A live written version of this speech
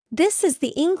This is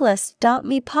the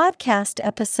Englist.me podcast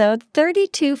episode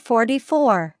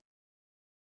 3244.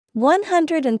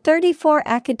 134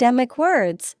 academic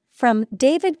words from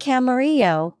David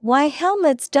Camarillo, Why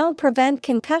Helmets Don't Prevent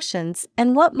Concussions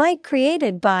and What Might,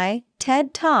 created by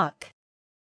TED Talk.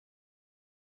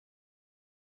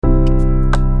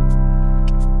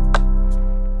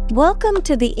 Welcome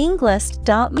to the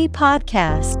Englist.me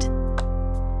podcast.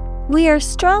 We are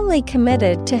strongly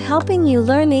committed to helping you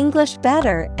learn English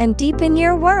better and deepen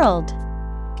your world.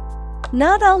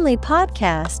 Not only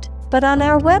podcast, but on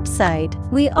our website,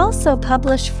 we also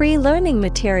publish free learning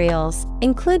materials,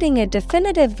 including a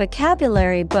definitive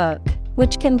vocabulary book,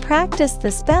 which can practice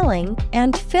the spelling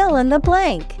and fill in the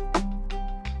blank.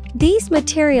 These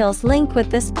materials link with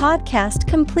this podcast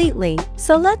completely,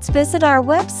 so let's visit our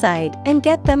website and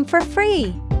get them for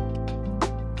free.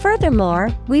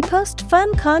 Furthermore, we post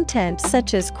fun content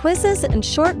such as quizzes and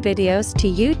short videos to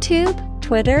YouTube,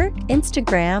 Twitter,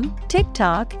 Instagram,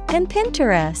 TikTok, and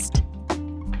Pinterest.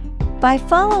 By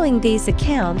following these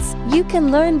accounts, you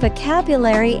can learn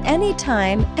vocabulary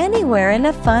anytime, anywhere in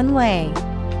a fun way.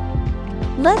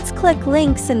 Let's click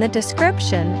links in the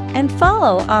description and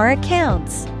follow our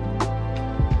accounts.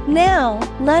 Now,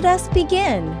 let us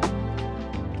begin.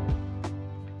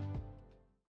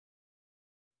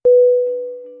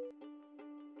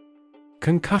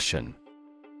 Concussion.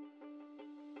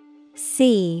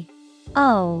 C-O-N-C-U-S-S-I-O-N.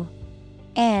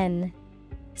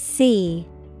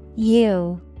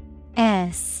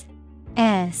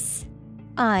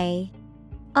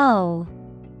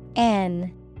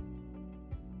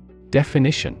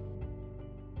 Definition: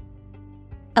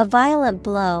 a violent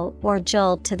blow or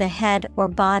jolt to the head or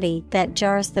body that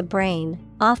jars the brain,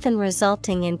 often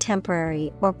resulting in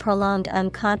temporary or prolonged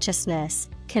unconsciousness,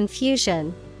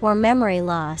 confusion, or memory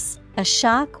loss, a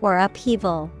shock or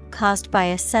upheaval caused by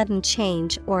a sudden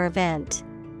change or event.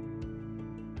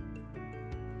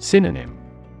 Synonym: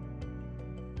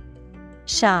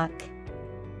 shock,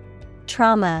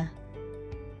 trauma,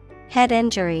 head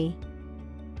injury.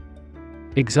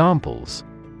 Examples: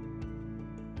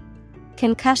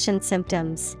 concussion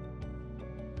symptoms,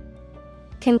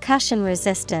 concussion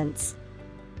resistance.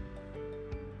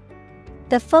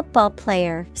 The football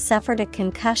player suffered a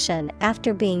concussion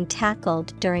after being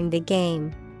tackled during the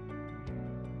game.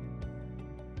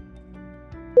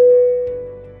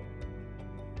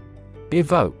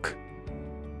 Evoke.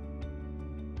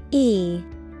 E-V-O-K-E.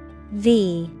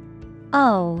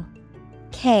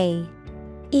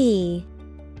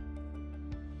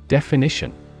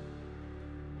 Definition: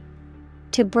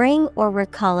 to bring or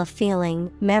recall a feeling,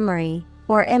 memory,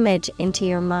 or image into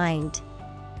your mind.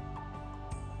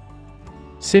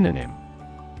 Synonym: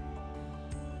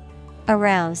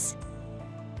 arouse,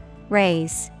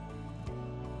 raise,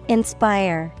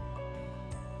 inspire.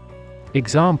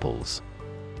 Examples: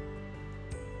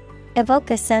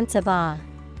 evoke a sense of awe,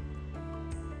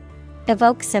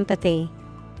 evoke sympathy.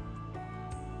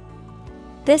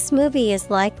 This movie is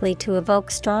likely to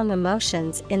evoke strong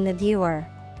emotions in the viewer.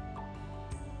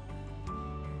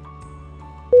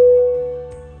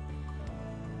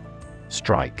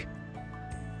 Strike.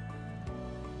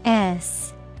 S-T-R-I-K-E.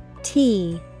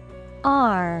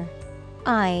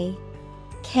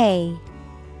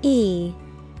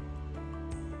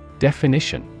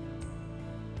 Definition: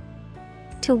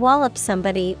 to wallop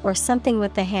somebody or something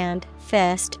with the hand,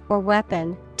 fist, or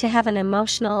weapon, to have an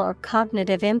emotional or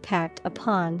cognitive impact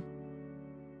upon.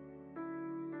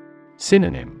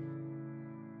 Synonym: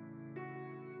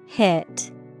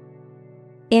 hit,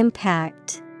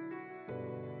 impact,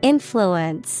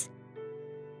 influence.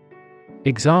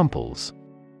 Examples: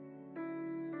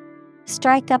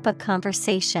 strike up a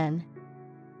conversation,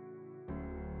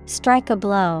 strike a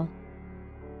blow.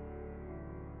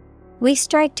 We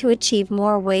strike to achieve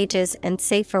more wages and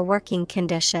safer working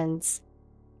conditions.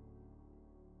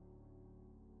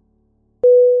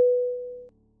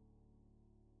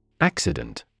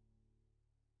 Accident.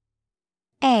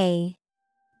 A-C-C-I-D-E-N-T.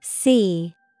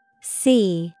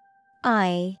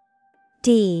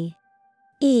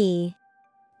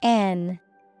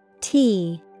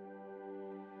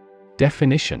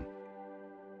 Definition: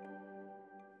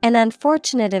 an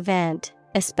unfortunate event,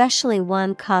 especially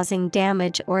one causing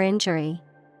damage or injury.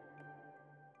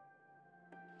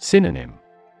 Synonym: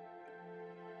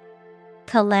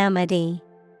 calamity,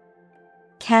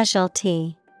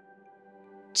 casualty,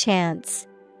 chance.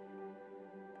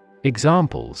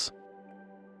 Examples: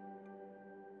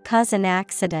 cause an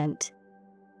accident,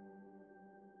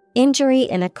 injury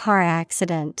in a car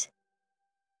accident.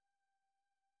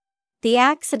 The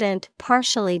accident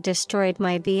partially destroyed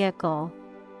my vehicle.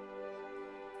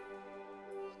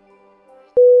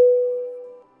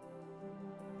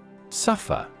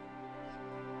 Suffer.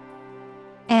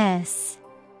 S-U-F-F-E-R.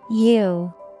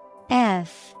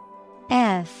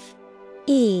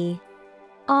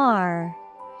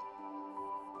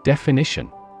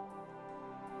 Definition: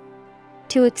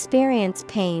 to experience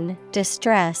pain,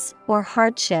 distress, or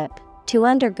hardship, to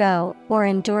undergo or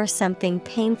endure something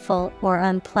painful or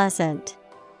unpleasant.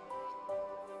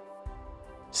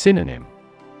 Synonym: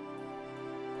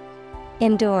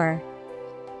 Endure,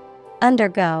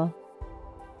 undergo,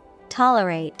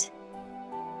 tolerate.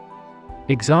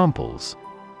 Examples: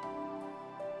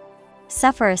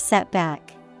 Suffer a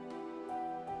setback.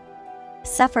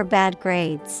 Suffer bad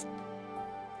grades.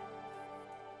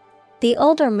 The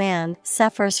older man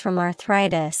suffers from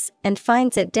arthritis and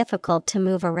finds it difficult to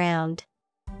move around.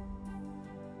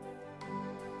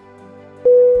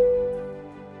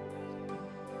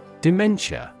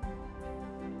 Dementia.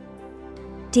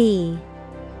 D-E-M-E-N-T-I-A.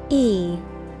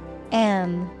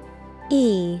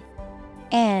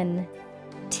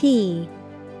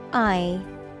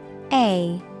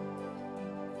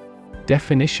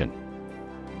 Definition: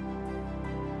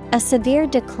 a severe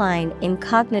decline in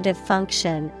cognitive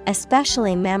function,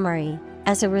 especially memory,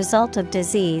 as a result of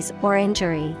disease or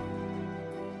injury.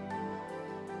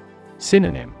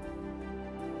 Synonym: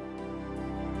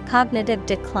 Cognitive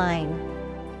decline,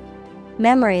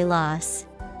 memory loss,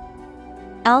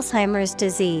 Alzheimer's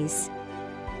disease.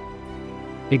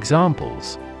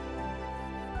 Examples: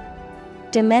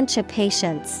 Dementia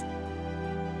patients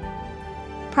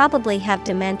probably have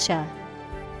dementia.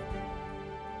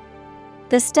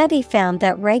 The study found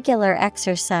that regular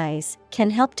exercise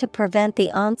can help to prevent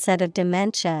the onset of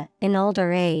dementia in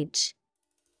older age.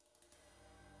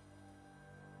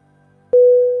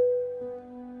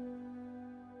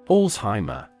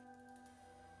 Alzheimer.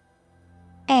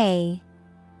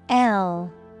 A-L-Z-H-E-I-M-E-R.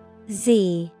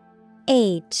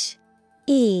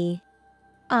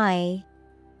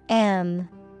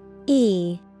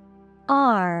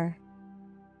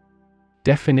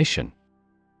 Definition: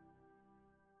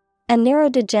 a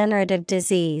neurodegenerative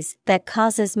disease that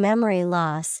causes memory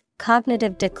loss,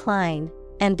 cognitive decline,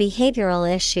 and behavioral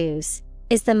issues,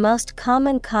 is the most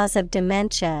common cause of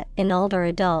dementia in older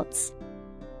adults.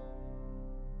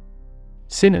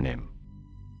 Synonym: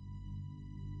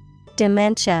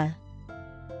 Dementia,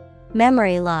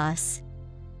 memory loss,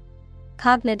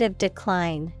 cognitive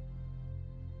decline.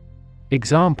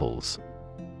 Examples: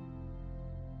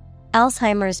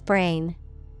 Alzheimer's brain.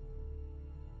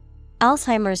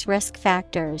 Alzheimer's risk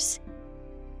factors.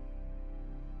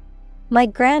 My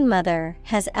grandmother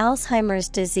has Alzheimer's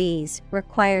disease,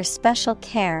 requires special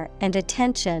care and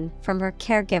attention from her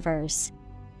caregivers.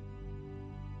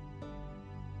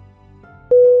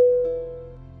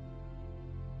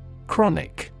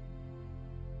 Chronic.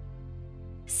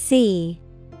 C-H-R-O-N-I-C.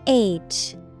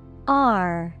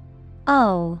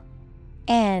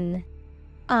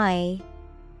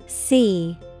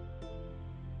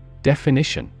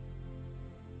 Definition: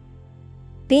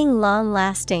 being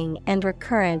long-lasting and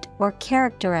recurrent or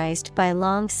characterized by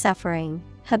long suffering,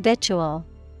 habitual.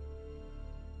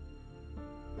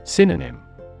 Synonym: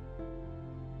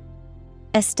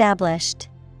 Established,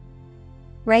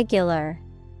 regular,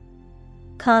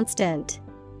 constant.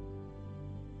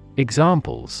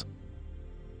 Examples: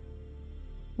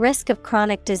 risk of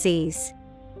chronic disease,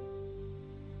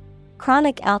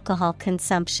 chronic alcohol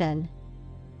consumption.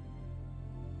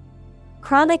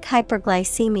 Chronic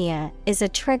hyperglycemia is a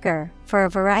trigger for a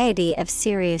variety of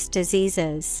serious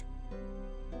diseases.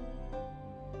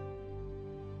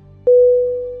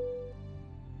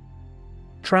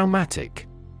 Traumatic.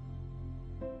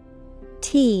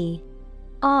 T-R-A-U-M-A-T-I-C.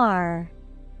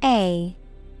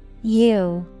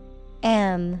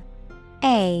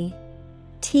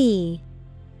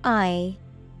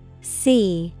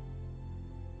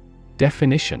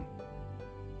 Definition: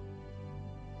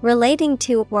 relating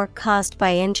to or caused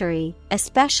by injury,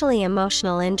 especially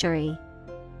emotional injury.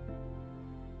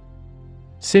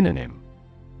 Synonym: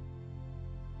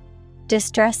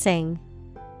 distressing.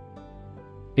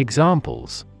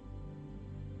 Examples: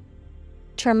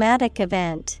 traumatic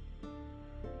event,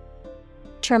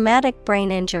 traumatic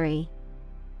brain injury.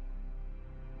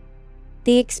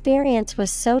 The experience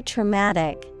was so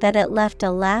traumatic that it left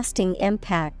a lasting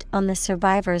impact on the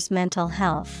survivor's mental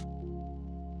health.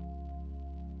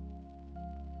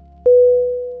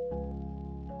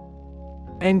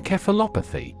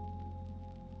 Encephalopathy.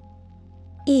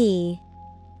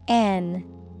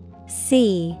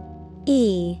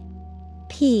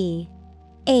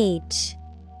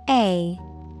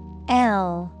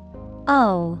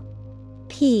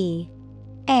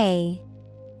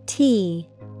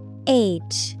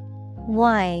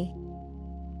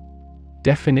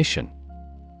 Definition: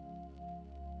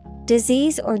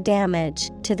 disease or damage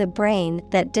to the brain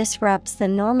that disrupts the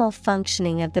normal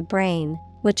functioning of the brain,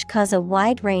 which cause a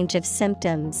wide range of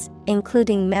symptoms,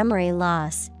 including memory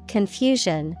loss,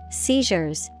 confusion,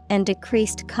 seizures, and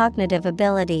decreased cognitive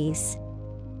abilities.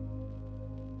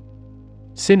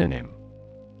 Synonym: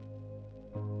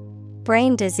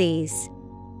 brain disease,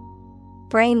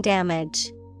 brain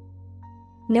damage,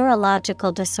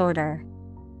 neurological disorder.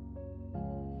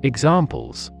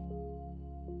 Examples: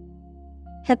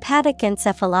 hepatic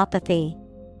encephalopathy,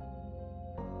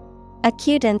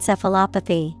 acute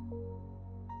encephalopathy.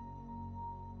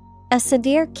 A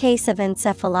severe case of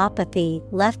encephalopathy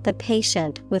left the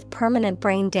patient with permanent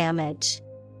brain damage.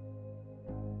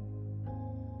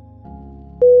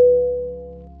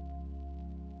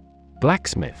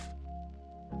 Blacksmith.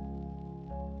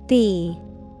 Blacksmith.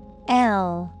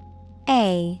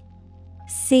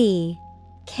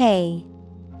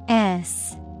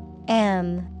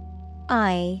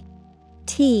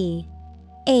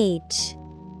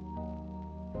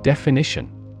 Definition: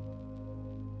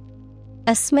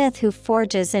 a smith who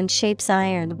forges and shapes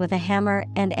iron with a hammer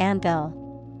and anvil.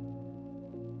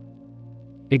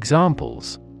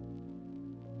 Examples: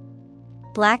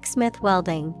 blacksmith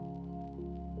welding,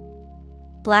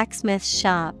 blacksmith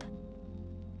shop.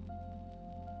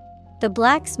 The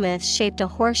blacksmith shaped a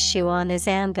horseshoe on his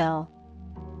anvil.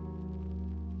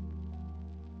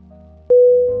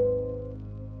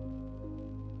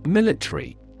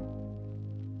 Military.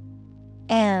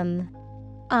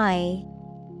 MILITARY.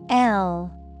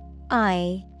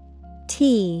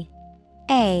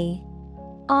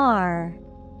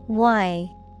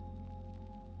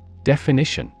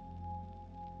 Definition: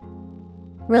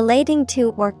 relating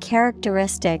to or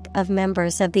characteristic of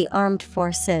members of the armed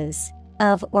forces,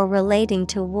 of or relating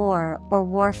to war or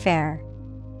warfare.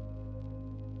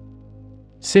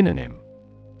 Synonym: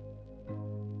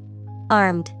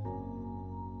 armed,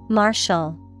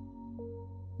 martial,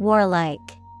 warlike.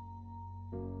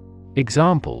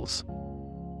 Examples: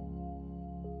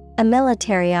 a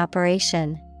military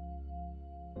operation,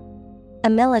 a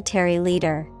military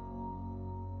leader.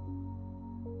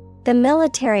 The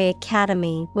military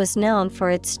academy was known for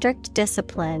its strict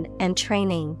discipline and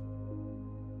training.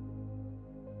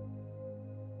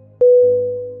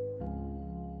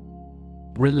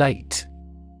 Relate.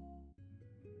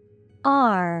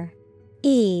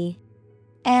 RELATE.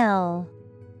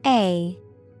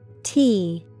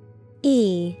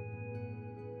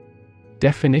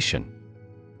 Definition: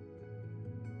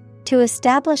 to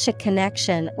establish a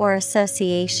connection or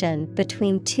association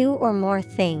between two or more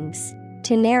things,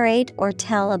 to narrate or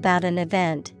tell about an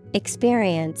event,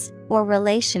 experience, or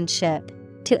relationship,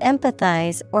 to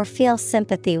empathize or feel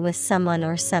sympathy with someone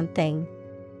or something.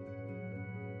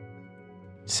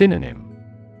 Synonym: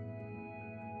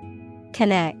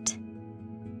 connect,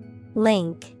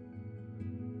 link,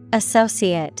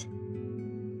 associate.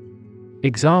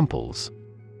 Examples: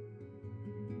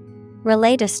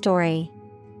 relate a story,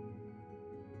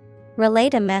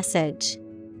 relate a message.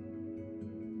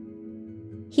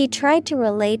 He tried to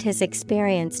relate his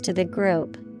experience to the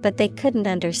group, but they couldn't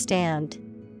understand.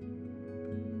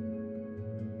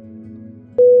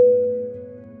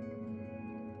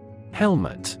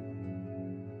 Helmet.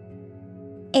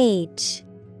 HELMET.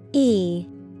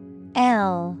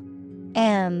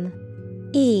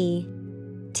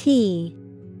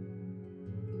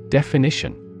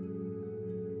 Definition: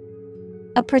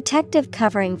 a protective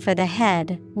covering for the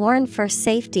head, worn for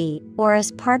safety or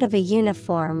as part of a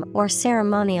uniform or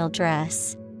ceremonial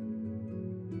dress.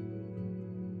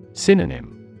 Synonym: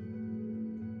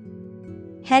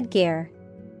 headgear,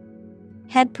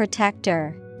 head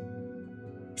protector,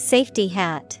 safety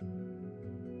hat.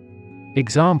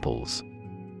 Examples: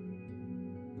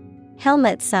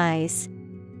 helmet size,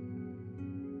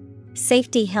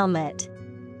 safety helmet.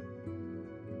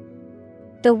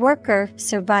 The worker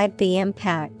survived the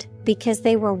impact because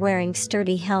they were wearing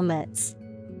sturdy helmets.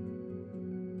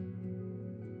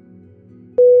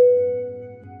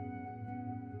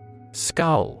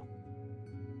 Skull.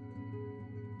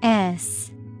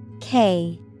 SKULL.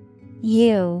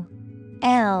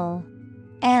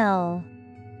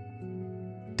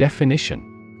 Definition: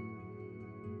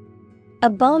 a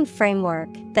bone framework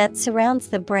that surrounds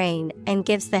the brain and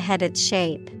gives the head its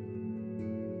shape.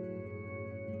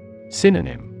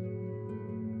 Synonym: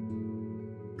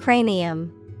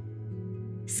 cranium,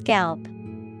 scalp,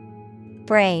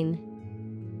 brain.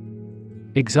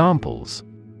 Examples: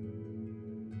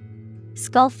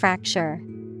 skull fracture,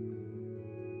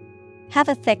 have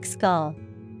a thick skull.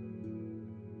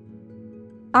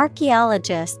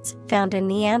 Archaeologists found a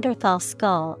Neanderthal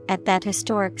skull at that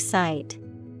historic site.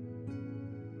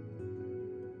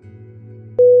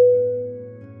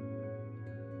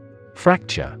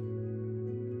 Fracture.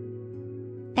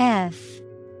 Fracture.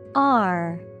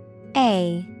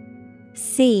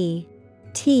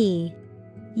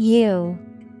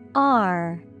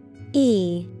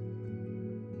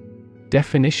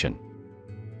 Definition.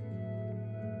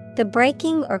 The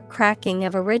breaking or cracking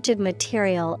of a rigid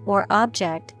material or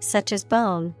object such as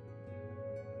bone.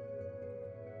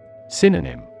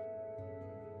 Synonym.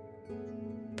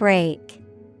 Break,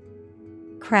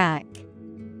 crack,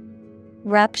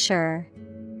 rupture.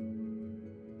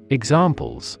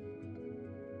 Examples.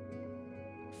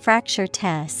 Fracture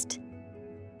test.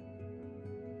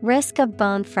 Risk of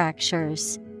bone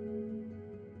fractures.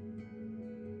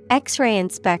 X-ray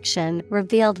inspection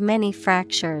revealed many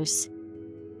fractures.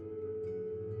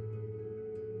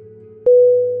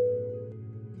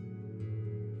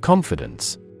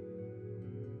 Confidence.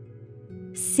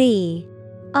 CONFIDENCE.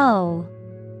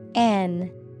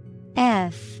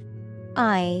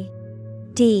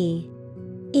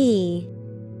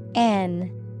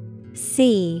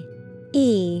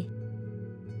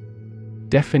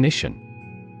 Definition.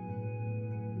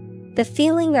 The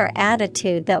feeling or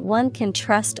attitude that one can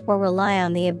trust or rely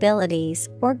on the abilities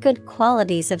or good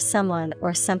qualities of someone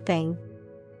or something.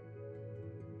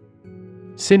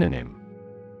 Synonym.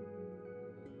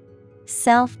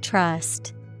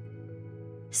 Self-trust,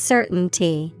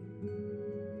 certainty,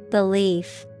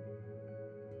 belief.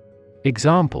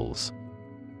 Examples.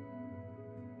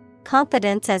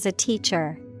 Confidence as a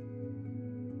teacher.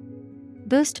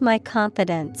 Boost my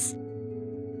confidence.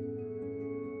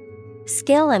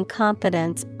 Skill and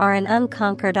confidence are an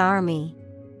unconquered army.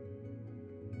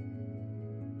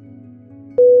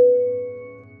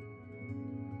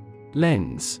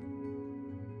 Lens.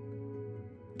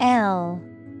 Lens.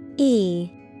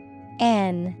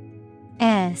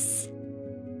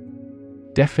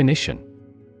 Definition.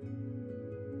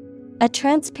 A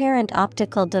transparent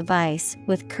optical device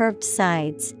with curved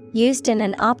sides, used in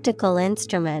an optical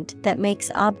instrument that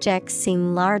makes objects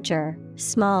seem larger,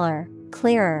 smaller,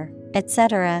 clearer,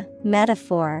 etc.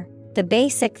 Metaphor. The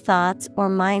basic thoughts or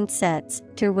mindsets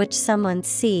through which someone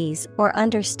sees or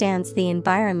understands the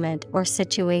environment or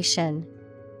situation.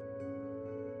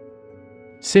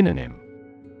 Synonym.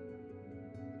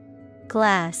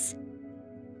 Glass.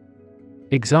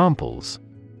 Examples.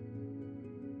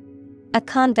 A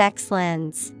convex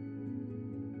lens.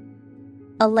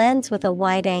 A lens with a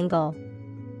wide angle.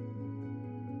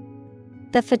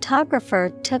 The photographer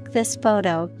took this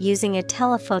photo using a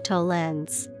telephoto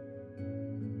lens.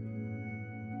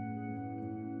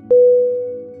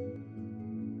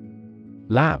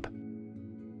 Lab.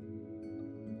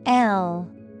 L-A-B.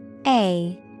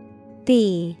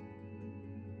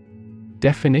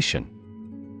 Definition.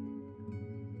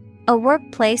 A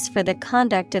workplace for the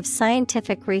conduct of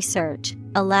scientific research,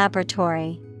 a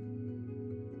laboratory.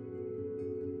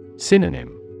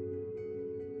 Synonym.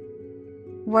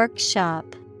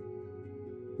 Workshop,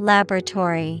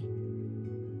 laboratory,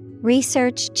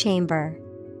 research chamber.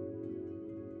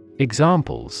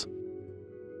 Examples.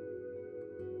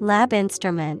 Lab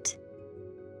instrument.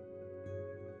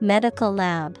 Medical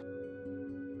lab.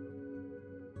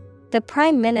 The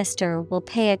Prime Minister will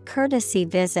pay a courtesy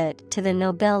visit to the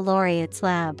Nobel laureate's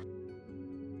lab.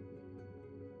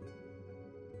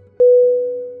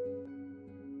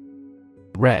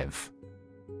 Rev.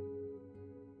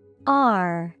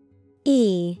 R-E-V.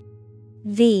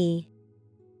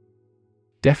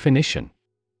 Definition.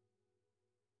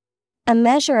 A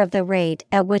measure of the rate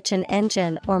at which an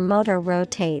engine or motor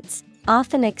rotates,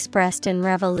 often expressed in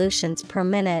revolutions per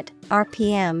minute,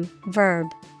 RPM, verb,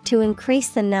 to increase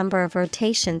the number of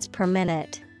rotations per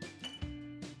minute.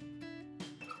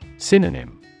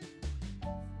 Synonym.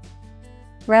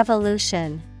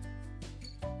 Revolution,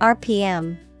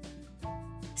 RPM,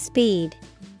 speed.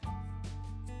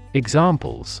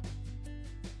 Examples.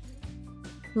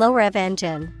 Low rev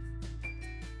engine.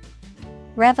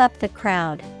 Rev up the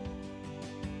crowd.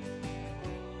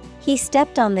 He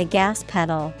stepped on the gas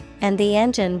pedal, and the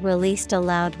engine released a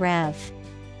loud rev.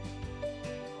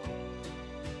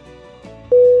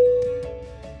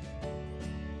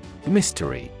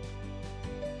 Mystery.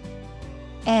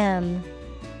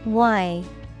 M-Y-S-T-E-R-Y.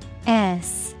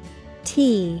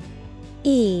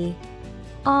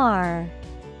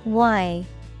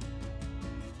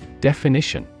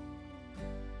 Definition.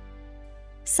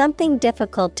 Something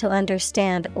difficult to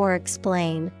understand or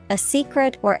explain, a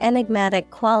secret or enigmatic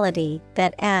quality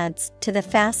that adds to the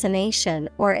fascination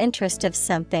or interest of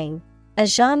something, A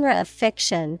genre of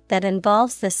fiction that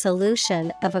involves the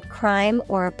solution of a crime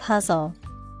or a puzzle.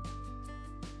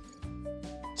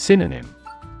 Synonym: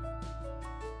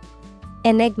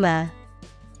 Enigma,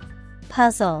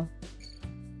 puzzle,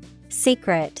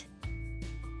 secret.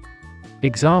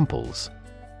 Examples: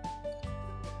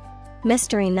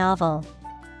 Mystery novel,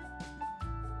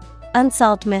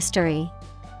 unsolved mystery.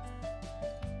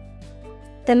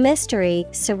 The mystery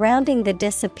surrounding the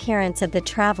disappearance of the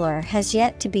traveler has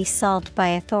yet to be solved by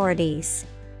authorities.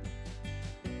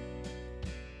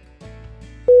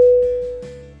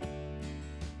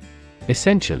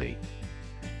 Essentially.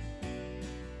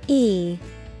 E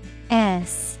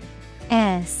S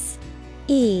S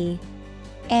E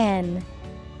N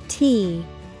T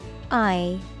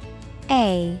I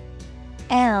A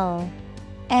L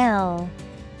L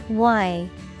Y.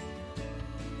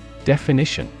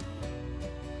 Definition: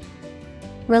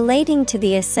 relating to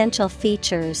the essential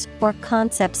features or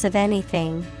concepts of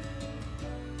anything.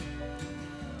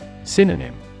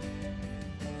 Synonym: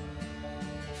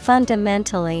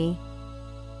 Fundamentally,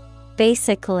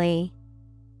 basically,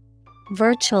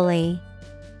 virtually.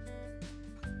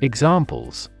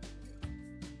 Examples: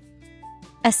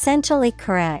 Essentially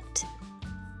correct.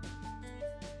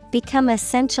 Become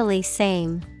essentially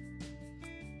same.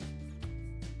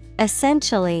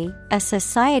 Essentially, a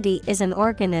society is an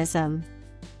organism.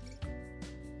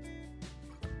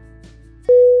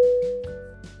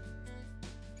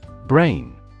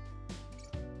 Brain.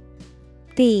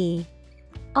 B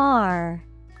R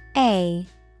A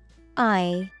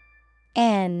I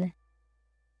N.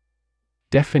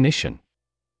 Definition: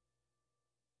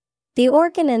 the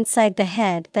organ inside the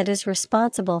head that is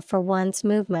responsible for one's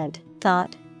movement,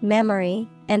 thought, memory,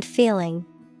 and feeling.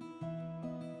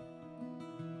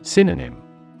 Synonym: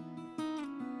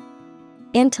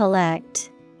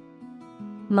 Intellect,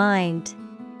 mind,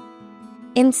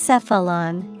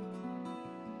 encephalon.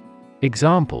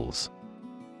 Examples: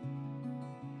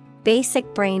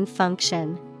 basic brain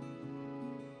function,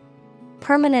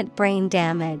 permanent brain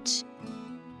damage.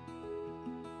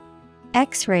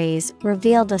 X-rays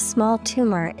revealed a small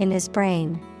tumor in his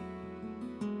brain.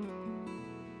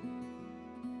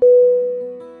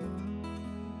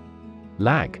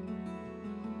 Lag.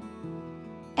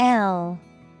 L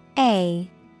A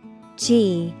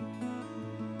G.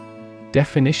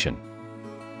 Definition: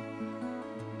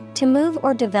 to move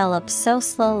or develop so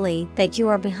slowly that you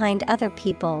are behind other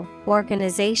people,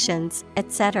 organizations,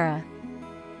 etc.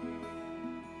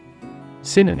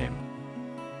 Synonym: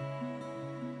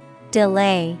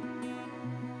 delay,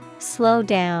 slow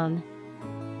down,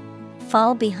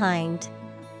 fall behind.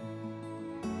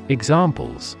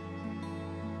 Examples: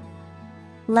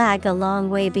 lag a long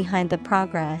way behind the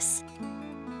progress.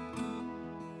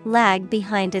 Lag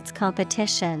behind its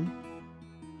competition.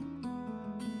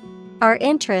 Our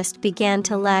interest began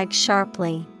to lag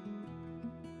sharply.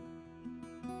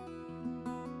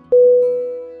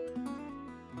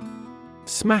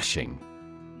 Smashing.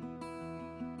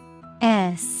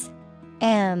 S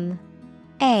M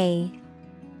A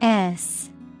S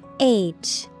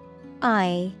H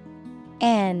I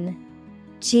N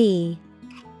G.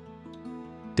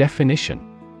 Definition: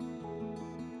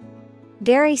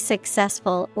 very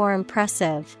successful or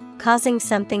impressive, causing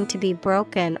something to be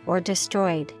broken or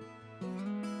destroyed.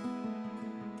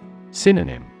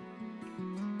 Synonym: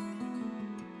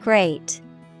 great,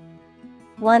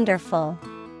 wonderful,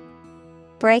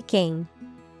 breaking.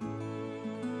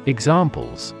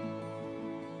 Examples: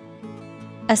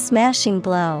 a smashing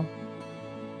blow.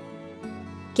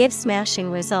 Give smashing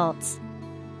results.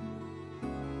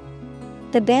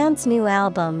 The band's new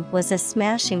album was a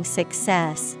smashing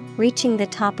success, reaching the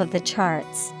top of the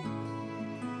charts.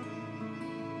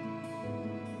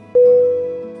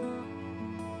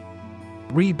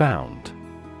 Rebound.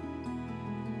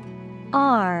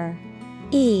 R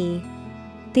E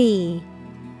B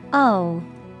O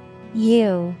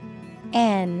U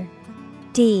N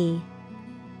D.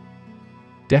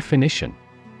 Definition: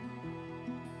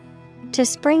 to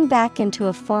spring back into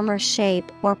a former shape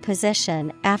or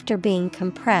position after being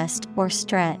compressed or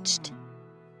stretched.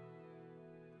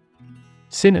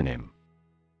 Synonym: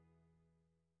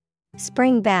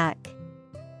 spring back,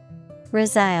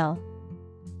 resile,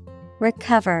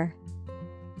 recover.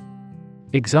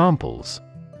 Examples: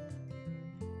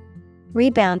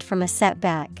 rebound from a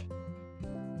setback.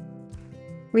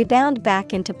 Rebound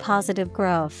back into positive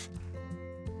growth.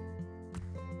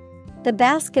 The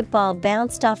basketball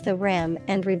bounced off the rim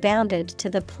and rebounded to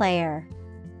the player.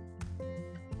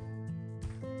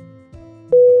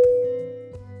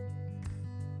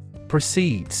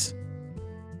 Proceeds.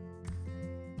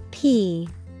 P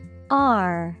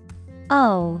R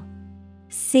O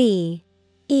C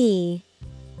E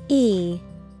E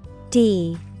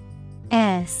D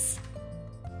S.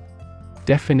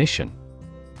 Definition: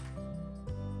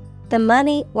 the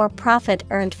money or profit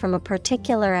earned from a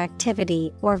particular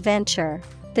activity or venture,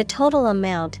 the total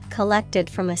amount collected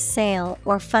from a sale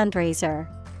or fundraiser.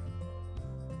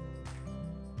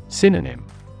 Synonym: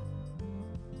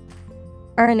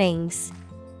 Earnings,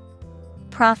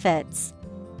 profits,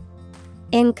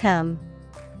 income.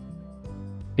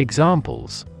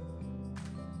 Examples: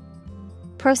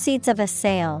 proceeds of a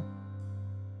sale,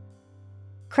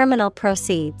 criminal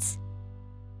proceeds.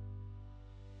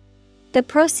 The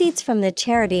proceeds from the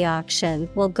charity auction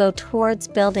will go towards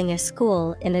building a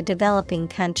school in a developing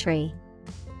country.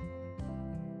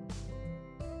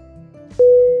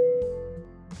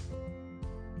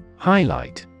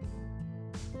 Highlight.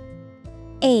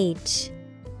 H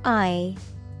I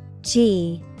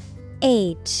G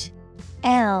H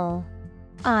L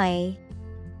I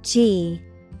G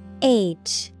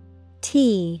H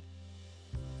T.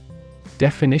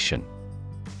 Definition: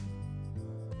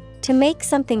 to make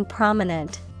something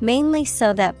prominent, mainly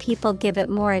so that people give it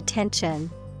more attention.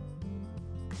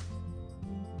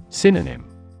 Synonym: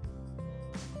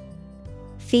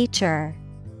 Feature,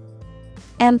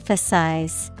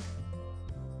 emphasize,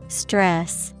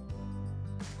 stress.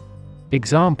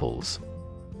 Examples: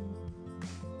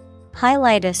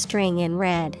 highlight a string in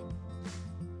red.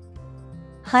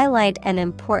 Highlight an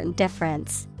important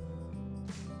difference.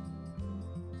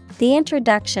 The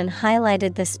introduction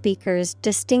highlighted the speaker's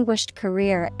distinguished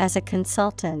career as a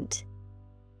consultant.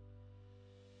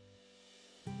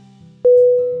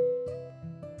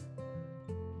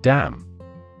 Dam.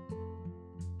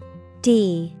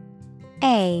 D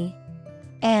A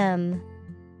M.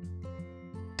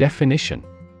 Definition: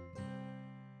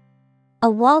 a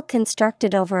wall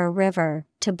constructed over a river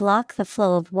to block the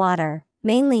flow of water,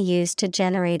 mainly used to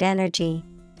generate energy.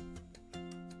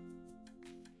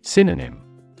 Synonym: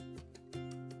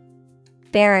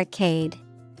 barricade,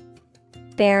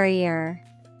 barrier,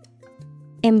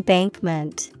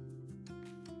 embankment.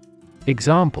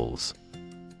 Examples: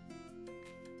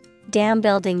 dam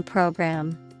building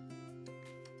program.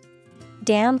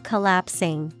 Dam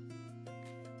collapsing.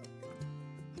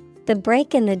 The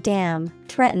break in the dam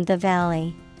threatened the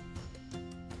valley.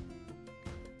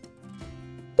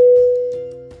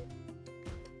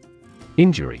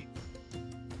 Injury.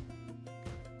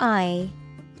 I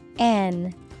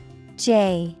N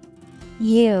J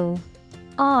U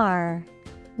R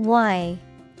Y.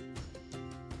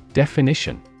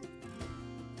 Definition: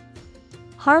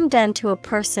 harm done to a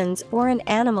person's or an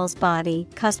animal's body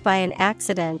caused by an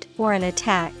accident or an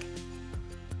attack.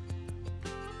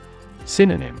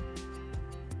 Synonym: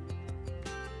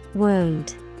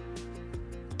 wound,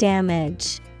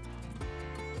 damage,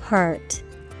 hurt.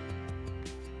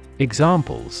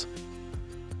 Examples: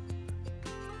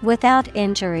 without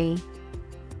injury.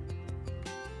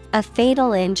 A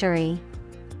fatal injury.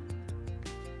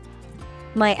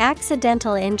 My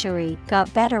accidental injury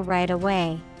got better right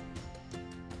away.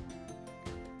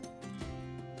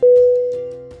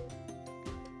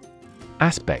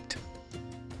 Aspect.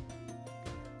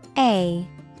 A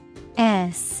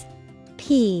S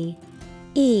P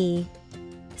E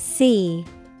C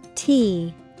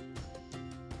T.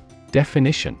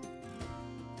 Definition: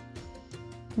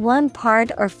 one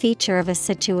part or feature of a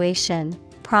situation,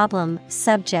 problem,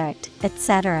 subject,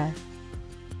 etc.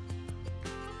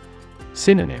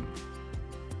 Synonym: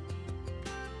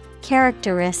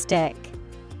 characteristic,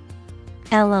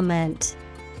 element,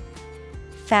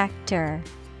 factor.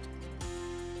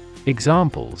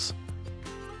 Examples: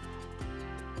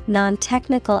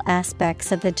 non-technical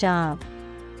aspects of the job.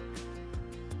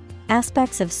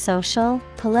 Aspects of social,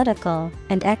 political,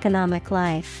 and economic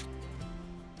life.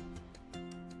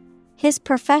 His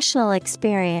professional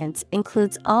experience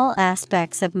includes all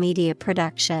aspects of media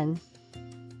production.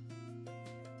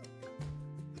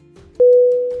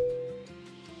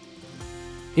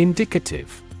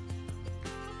 Indicative.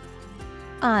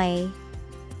 I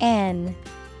N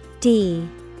D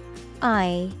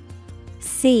I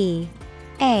C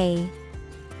A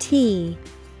T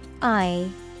I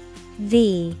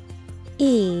V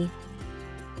E.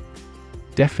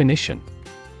 Definition: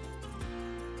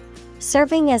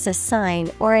 serving as a sign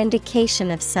or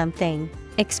indication of something,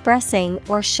 expressing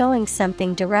or showing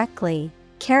something directly,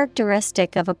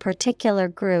 characteristic of a particular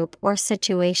group or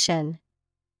situation.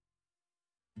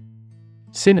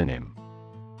 Synonym: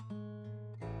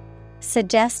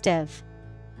 suggestive,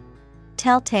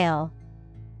 telltale,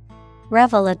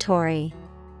 revelatory.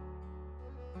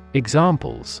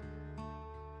 Examples: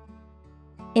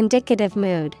 indicative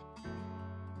mood.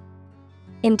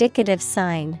 indicative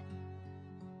sign.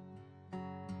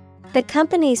 The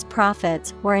company's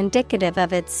profits were indicative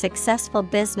of its successful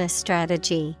business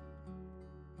strategy.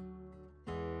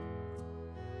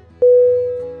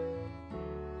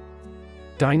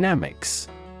 Dynamics.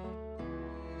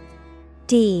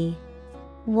 D-Y-N-A-M-I-C-S.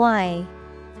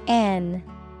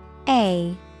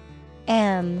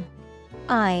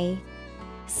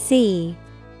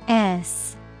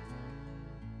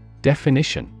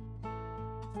 Definition: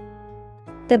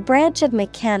 the branch of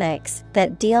mechanics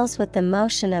that deals with the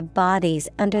motion of bodies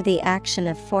under the action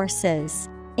of forces,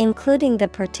 including the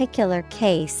particular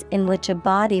case in which a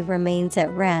body remains at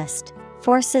rest,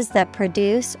 forces that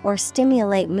produce or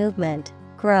stimulate movement,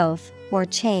 growth, or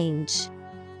change.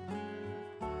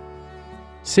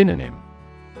 Synonym: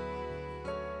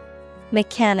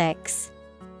 Mechanics,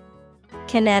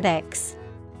 kinetics,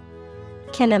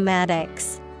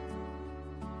 kinematics.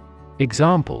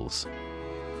 Examples: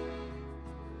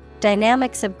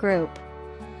 dynamics of group,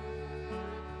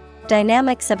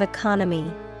 dynamics of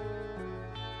economy.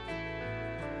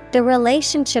 The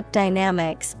relationship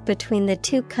dynamics between the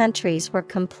two countries were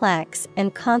complex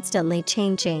and constantly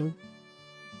changing.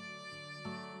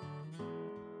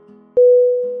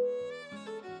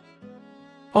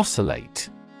 Oscillate.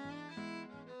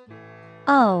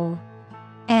 O-S-C-I-L-L-A-T-E.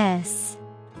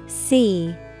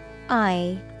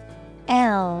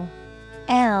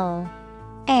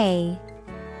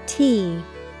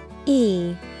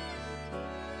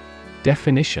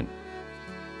 Definition: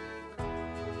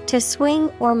 to swing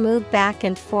or move back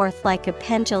and forth like a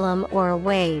pendulum or a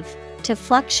wave, to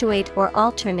fluctuate or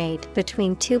alternate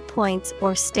between 2 points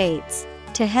or states,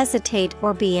 to hesitate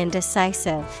or be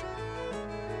indecisive.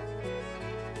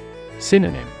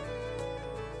 Synonym: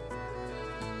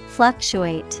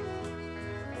 fluctuate,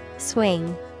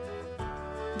 swing,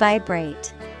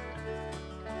 vibrate.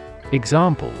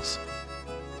 Examples: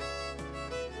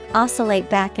 oscillate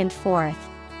back and forth,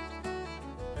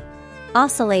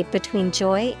 oscillate between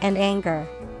joy and anger.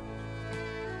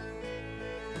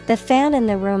 The fan in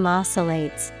the room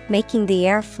oscillates, making the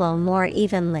airflow more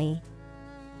evenly.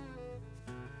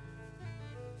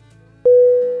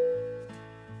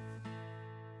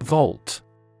 Volt.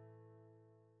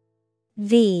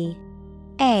 V-A-U-L-T.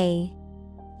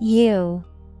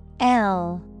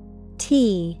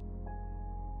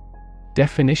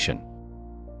 Definition: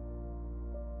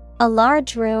 a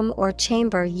large room or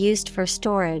chamber used for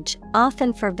storage,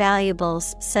 often for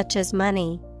valuables such as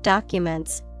money,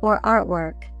 documents, or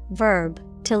artwork. Verb,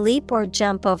 to leap or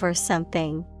jump over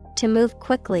something, to move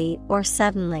quickly or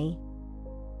suddenly.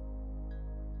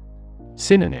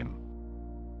 Synonym: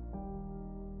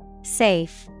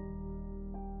 safe,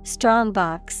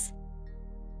 strongbox,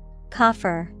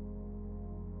 coffer.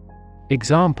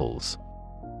 Examples: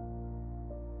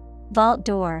 vault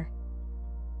door,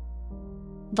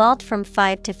 vault from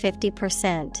 5 to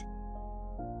 50%.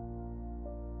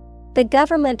 The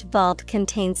government vault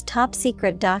contains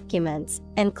top-secret documents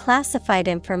and classified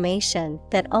information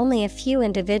that only a few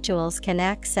individuals can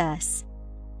access.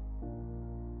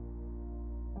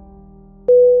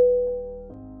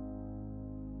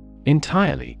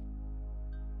 Entirely.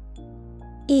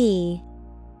 E-N-T-I-R-E-L-Y.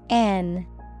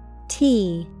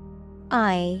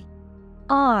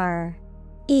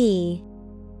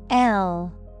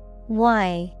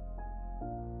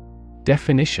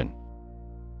 Definition: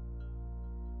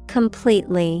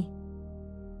 completely.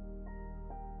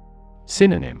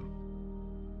 Synonym: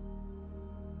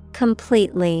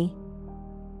 completely,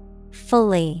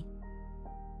 fully,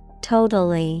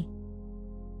 totally.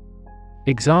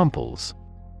 Examples: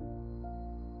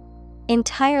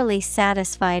 entirely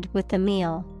satisfied with the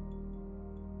meal.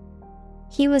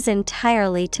 He was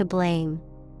entirely to blame.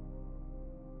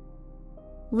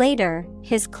 Later,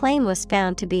 his claim was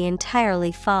found to be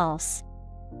entirely false.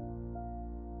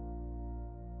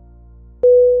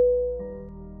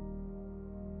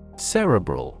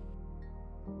 Cerebral.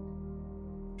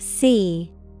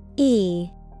 C-E-R-E-B-R-A-L.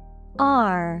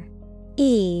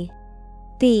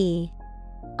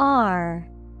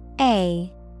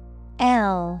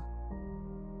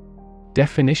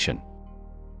 Definition: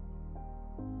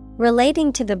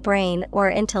 relating to the brain or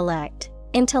intellect,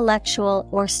 intellectual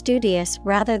or studious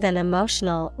rather than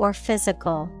emotional or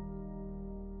physical.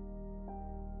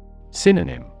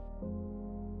 Synonym: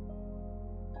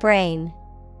 brain,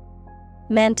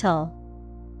 mental,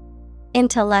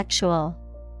 intellectual.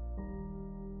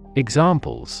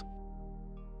 Examples: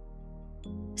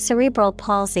 cerebral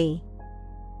palsy,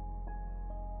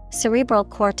 cerebral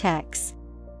cortex.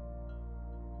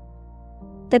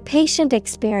 The patient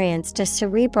experienced a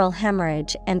cerebral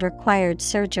hemorrhage and required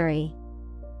surgery.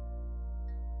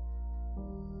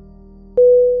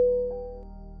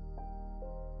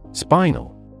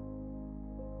 Spinal.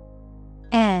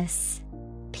 S-P-I-N-A-L.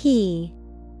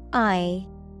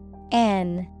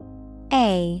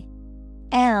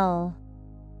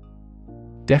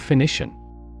 Definition.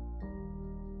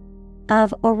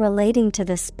 Of or relating to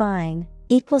the spine,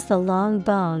 equals the long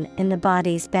bone in the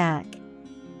body's back.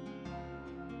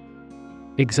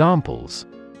 Examples.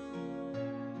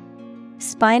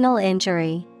 Spinal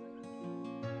injury.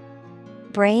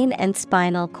 Brain and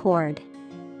spinal cord.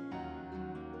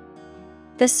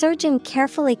 The surgeon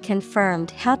carefully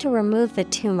confirmed how to remove the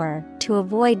tumor to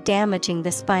avoid damaging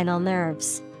the spinal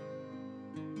nerves.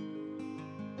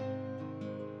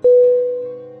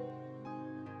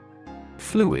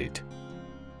 Fluid.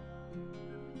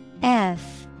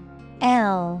 F-L-U-I-D.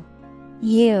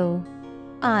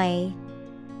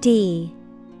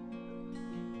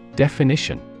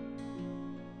 Definition.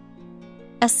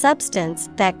 A substance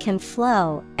that can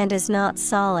flow and is not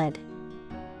solid.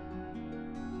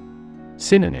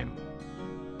 Synonym.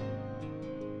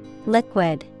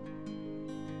 Liquid,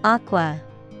 aqua,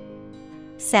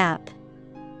 sap.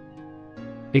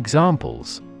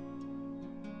 Examples.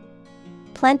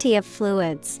 Plenty of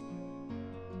fluids.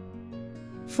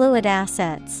 Fluid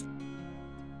assets.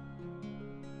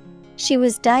 She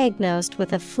was diagnosed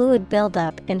with a fluid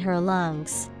buildup in her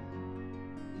lungs.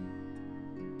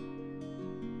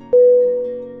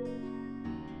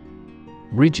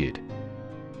 Rigid.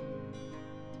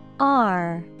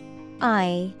 R-I-G-I-D.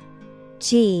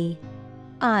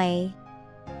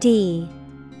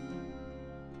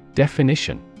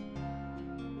 Definition.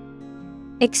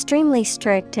 Extremely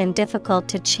strict and difficult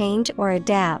to change or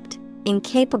adapt,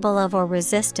 incapable of or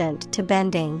resistant to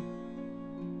bending.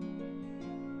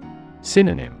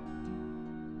 Synonym.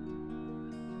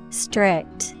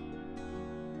 Strict,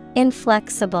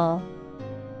 inflexible,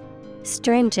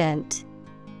 stringent.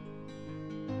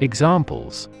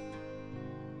 Examples.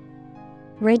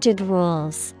 Rigid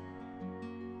rules.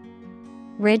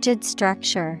 Rigid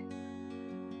structure.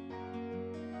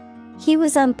 He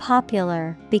was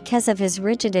unpopular because of his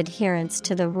rigid adherence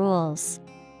to the rules.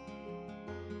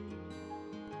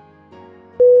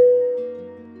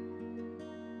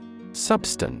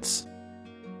 Substance.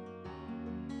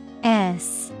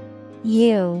 S-U-B-S-T-A-N-C-E.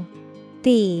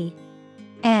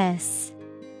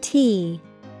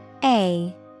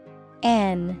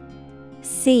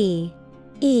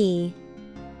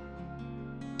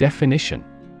 Definition.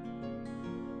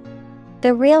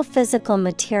 The real physical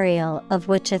material of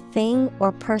which a thing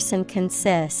or person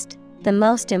consist, the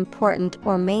most important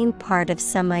or main part of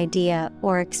some idea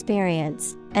or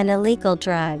experience, an illegal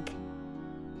drug.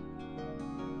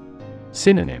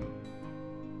 Synonym.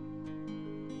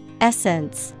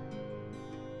 Essence,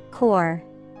 core,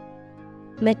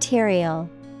 material.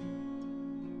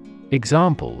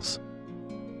 Examples.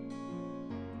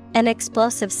 An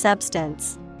explosive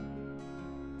substance.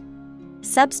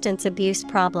 Substance abuse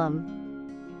problem.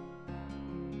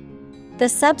 The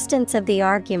substance of the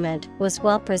argument was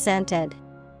well presented.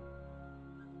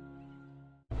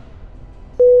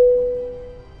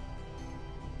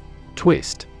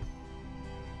 Twist.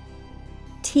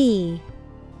 T-W-I-S-T.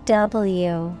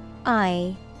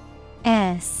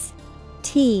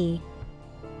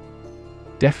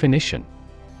 Definition.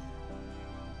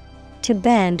 To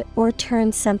bend or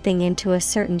turn something into a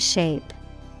certain shape.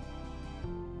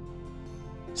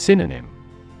 Synonym.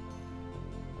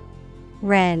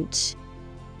 Wrench,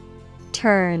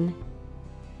 turn,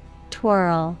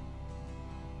 twirl.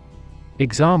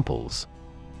 Examples.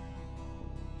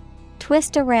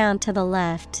 Twist around to the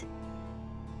left.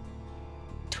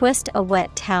 Twist a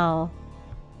wet towel.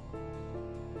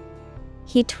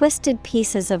 He twisted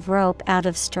pieces of rope out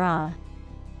of straw.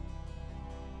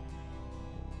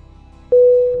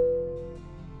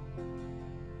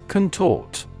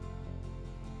 Contort.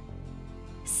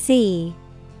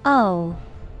 C-O-N-T-O-R-T.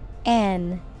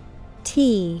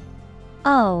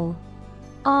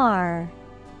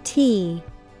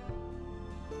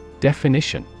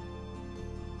 Definition.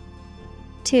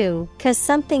 To cause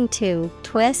something to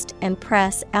twist and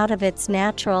press out of its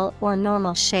natural or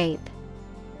normal shape.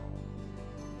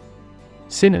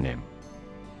 Synonym.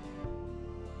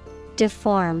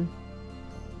 Deform,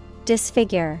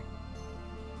 disfigure,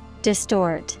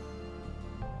 distort.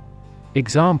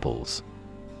 Examples.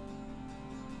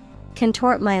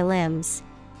 Contort my limbs.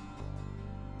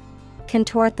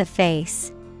 Contort the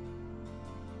face.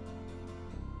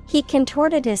 He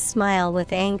contorted his smile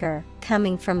with anger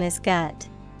coming from his gut.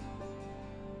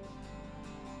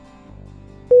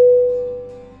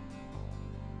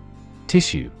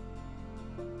 Tissue.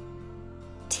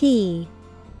 T-I-S-S-U-E.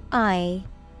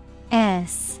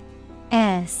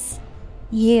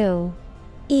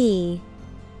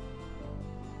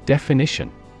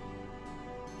 Definition: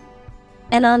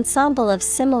 an ensemble of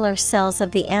similar cells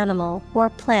of the animal or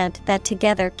plant that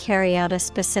together carry out a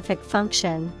specific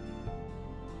function.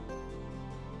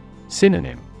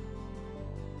 Synonym: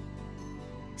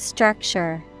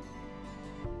 Structure,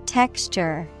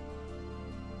 texture,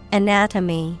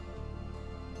 anatomy.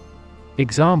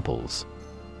 Examples: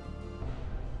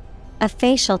 a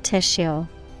facial tissue,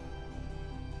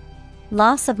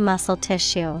 loss of muscle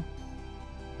tissue.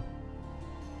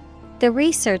 The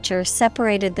researcher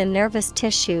separated the nervous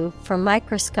tissue for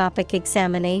microscopic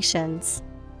examinations.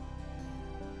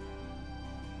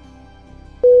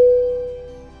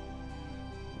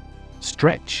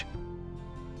 Stretch.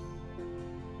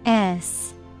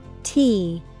 S-T-R-E-T-C-H.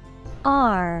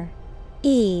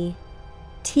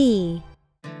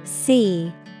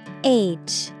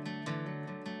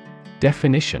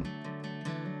 Definition: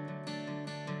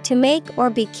 to make or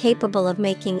be capable of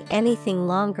making anything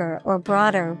longer or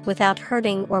broader without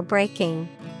hurting or breaking.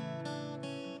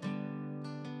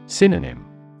 Synonym: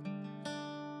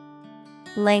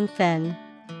 Lengthen,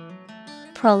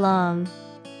 prolong,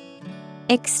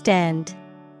 extend.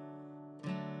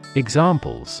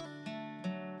 Examples: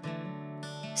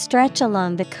 stretch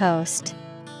along the coast,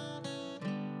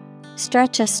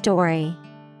 stretch a story.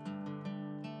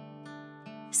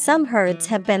 Some herds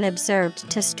have been observed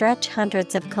to stretch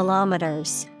hundreds of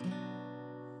kilometers.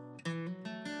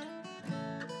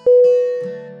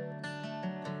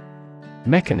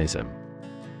 Mechanism.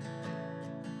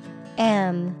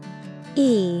 M-E-C-H-A-N-I-S-M.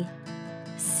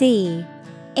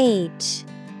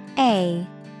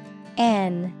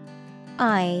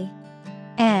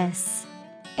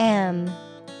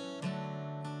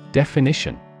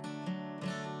 Definition: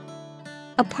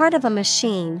 a part of a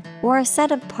machine, or a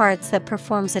set of parts that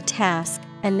performs a task,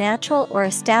 a natural or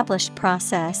established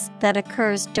process that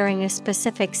occurs during a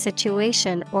specific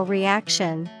situation or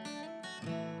reaction.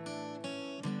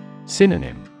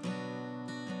 Synonym: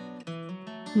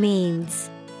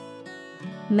 means,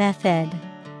 method,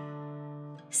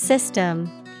 system.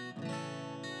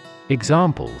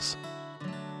 Examples: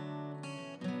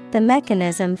 the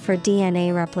mechanism for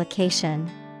DNA replication,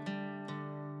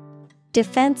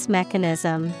 defense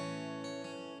mechanism.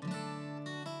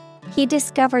 He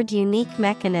discovered unique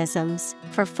mechanisms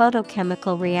for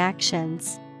photochemical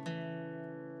reactions.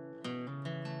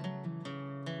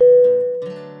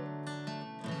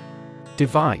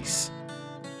 Device.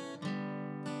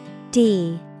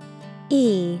 D-E-V-I-C-E.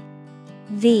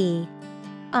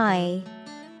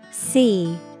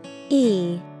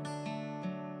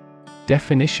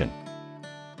 Definition: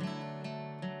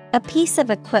 a piece of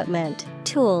equipment,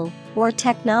 tool, or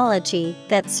technology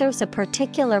that serves a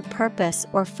particular purpose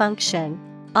or function,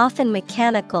 often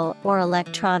mechanical or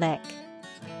electronic.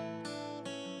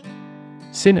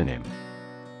 Synonym: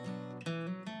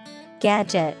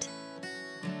 gadget,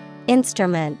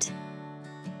 instrument,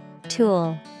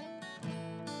 tool.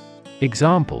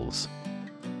 Examples: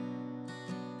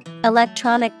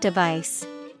 electronic device,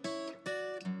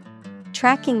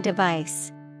 tracking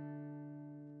device.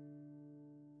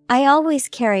 I always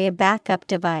carry a backup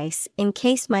device in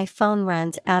case my phone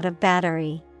runs out of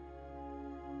battery.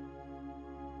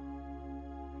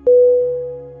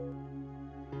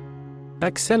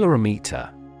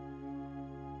 Accelerometer.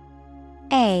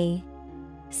 A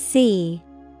C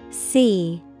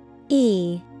C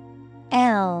E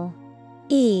L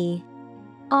E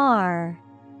R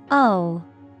O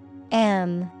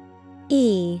M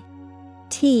E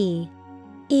T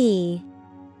E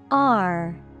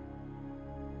R.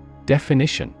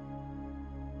 Definition: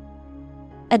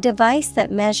 a device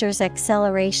that measures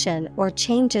acceleration or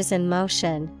changes in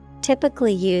motion,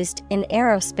 typically used in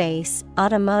aerospace,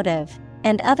 automotive,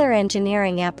 and other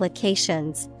engineering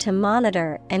applications to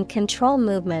monitor and control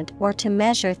movement or to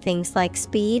measure things like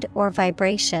speed or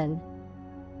vibration.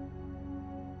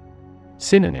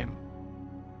 Synonym: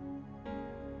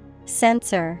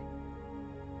 sensor,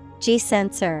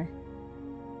 G-sensor,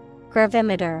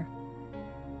 gravimeter.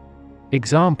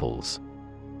 Examples: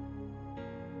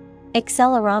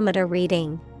 accelerometer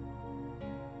reading,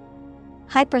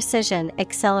 high-precision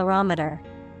accelerometer.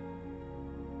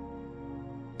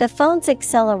 The phone's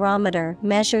accelerometer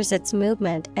measures its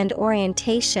movement and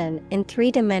orientation in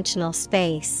three-dimensional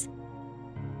space.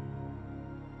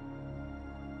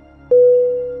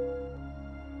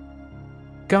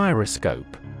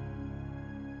 Gyroscope.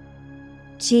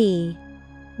 G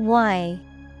Y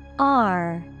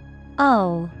R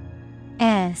O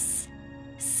S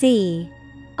C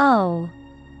O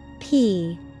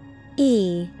P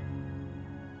E.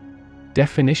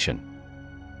 Definition: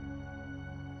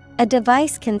 A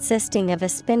device consisting of a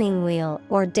spinning wheel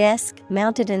or disc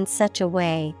mounted in such a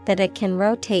way that it can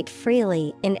rotate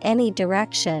freely in any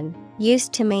direction,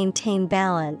 used to maintain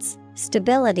balance,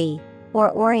 stability,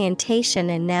 or orientation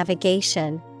in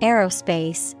navigation,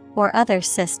 aerospace, or other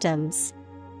systems.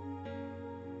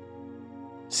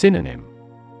 Synonym: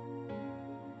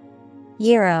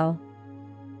 Gyro,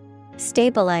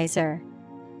 stabilizer,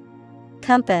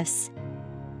 compass.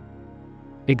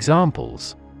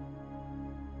 Examples: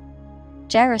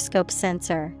 Gyroscope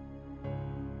sensor,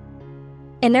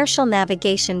 inertial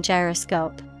navigation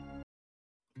gyroscope.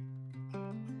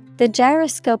 The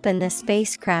gyroscope in the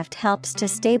spacecraft helps to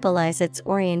stabilize its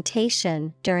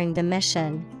orientation during the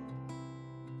mission.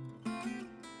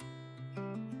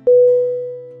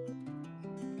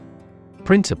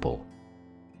 Principle.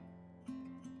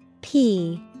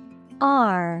 Principle.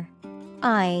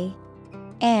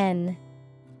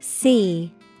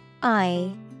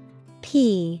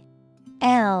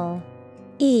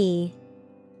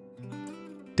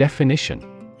 Definition: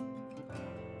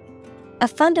 A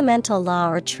fundamental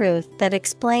law or truth that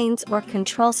explains or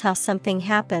controls how something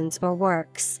happens or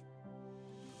works.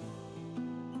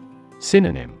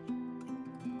 Synonym: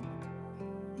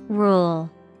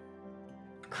 Rule,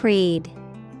 creed,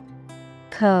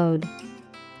 code.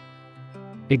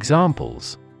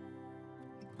 Examples: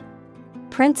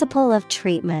 Principle of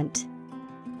treatment.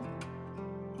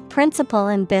 Principle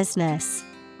in business.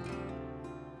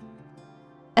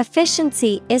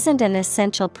 Efficiency isn't an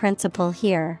essential principle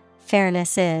here,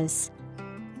 fairness is.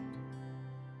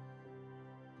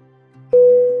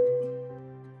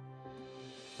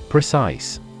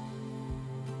 Precise.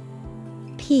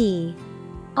 P-R-E-C-I-S-E.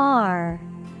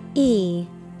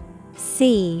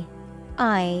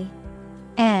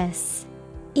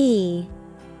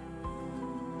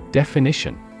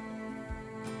 Definition: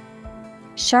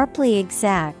 Sharply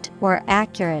exact or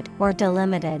accurate or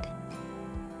delimited.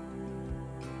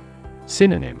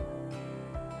 Synonym: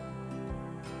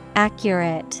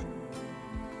 Accurate,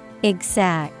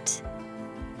 exact,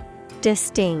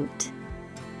 distinct.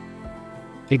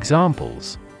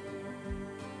 Examples: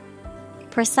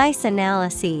 Precise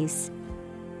analyses.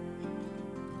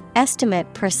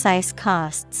 Estimate precise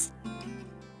costs.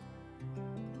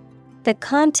 The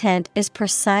content is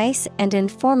precise and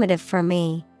informative for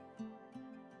me.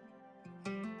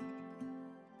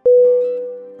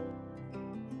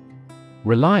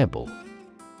 Reliable.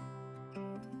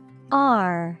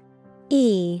 R-E-L-I-A-B-L-E.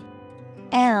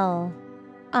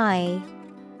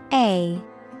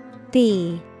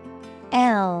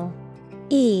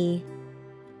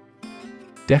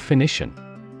 Definition: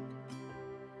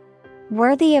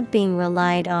 Worthy of being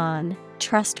relied on,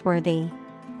 trustworthy.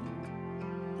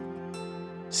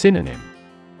 Synonym: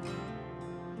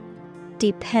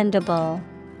 Dependable,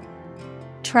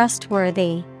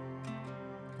 trustworthy,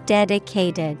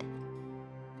 dedicated.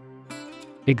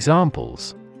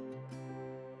 Examples: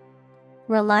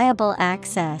 Reliable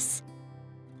access.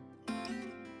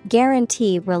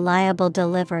 Guarantee reliable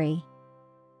delivery.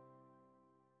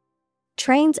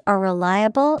 Trains are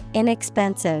reliable,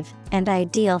 inexpensive, and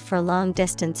ideal for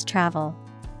long-distance travel.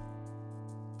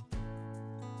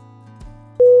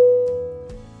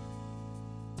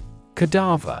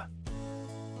 Cadaver.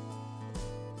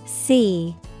 C-A-D-A-V-E-R.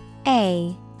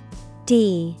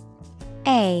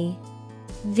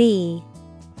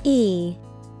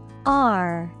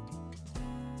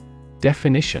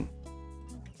 Definition: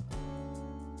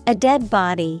 A dead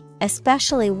body,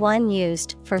 especially one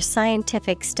used for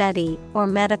scientific study or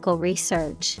medical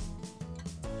research.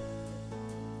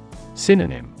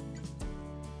 Synonym: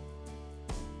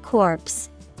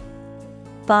 Corpse,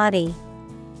 body,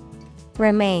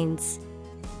 remains.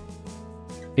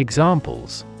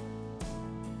 Examples: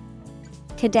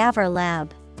 Cadaver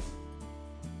lab,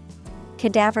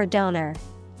 cadaver donor.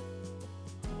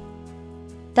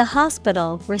 The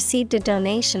hospital received a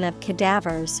donation of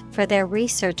cadavers for their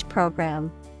research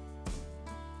program.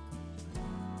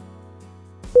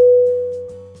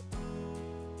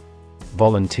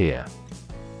 Volunteer.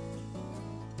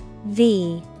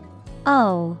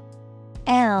 V-O-L-U-N-T-E-E-R.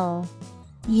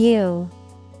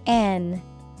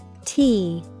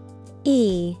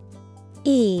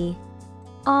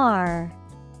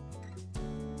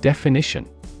 Definition: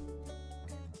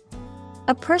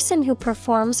 A person who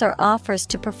performs or offers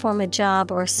to perform a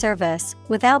job or service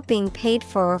without being paid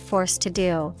for or forced to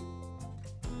do.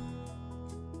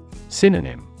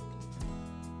 Synonym: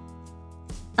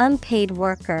 Unpaid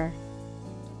worker,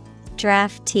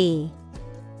 draftee,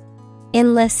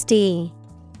 enlistee.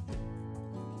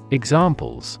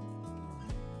 Examples: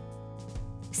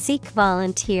 Seek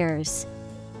volunteers.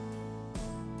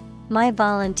 My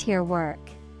volunteer work.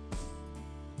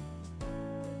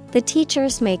 The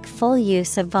teachers make full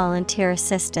use of volunteer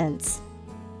assistance.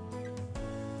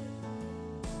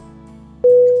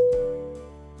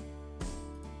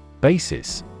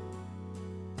 Basis.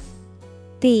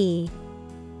 B-A-S-I-S.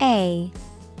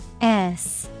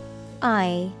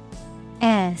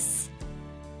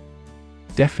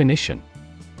 Definition.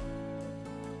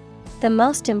 The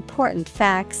most important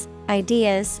facts,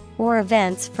 ideas, or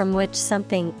events from which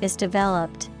something is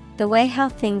developed, the way how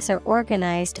things are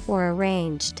organized or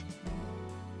arranged.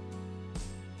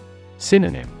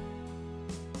 Synonym.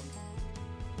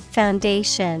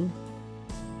 Foundation,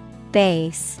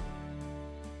 base,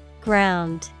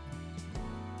 ground.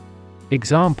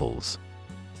 Examples.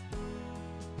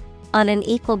 On an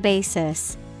equal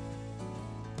basis.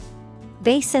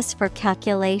 Basis for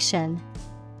calculation.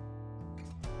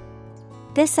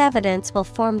 This evidence will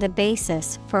form the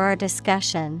basis for our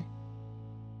discussion.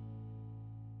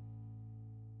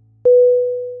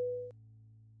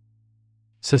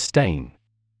 Sustain.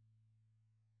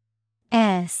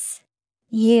 S-U-S-T-A-I-N.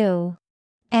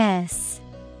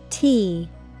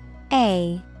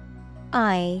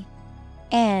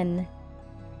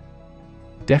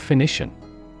 Definition.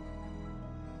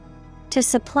 To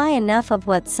supply enough of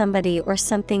what somebody or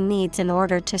something needs in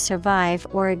order to survive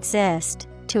or exist,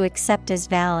 to accept as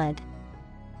valid.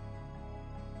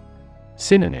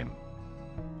 Synonym.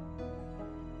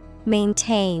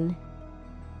 Maintain,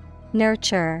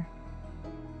 nurture,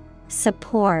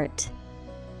 support.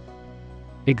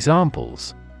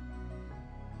 Examples.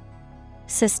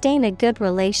 Sustain a good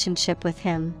relationship with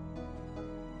him.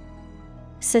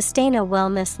 Sustain a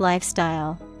wellness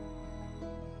lifestyle.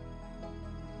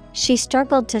 She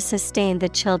struggled to sustain the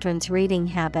children's reading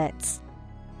habits.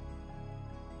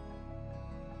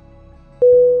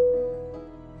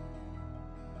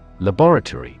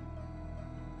 Laboratory.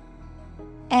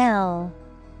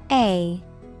 L-A-B-O-R-A-T-O-R-Y.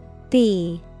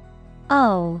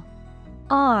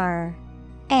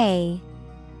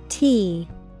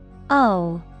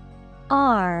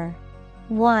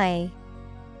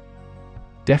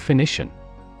 Definition.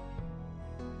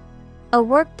 A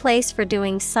workplace for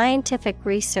doing scientific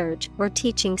research or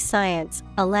teaching science,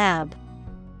 a lab.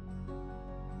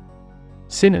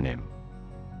 Synonym.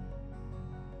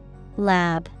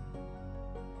 Lab,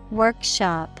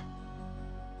 workshop,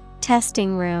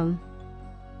 testing room.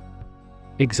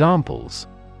 Examples.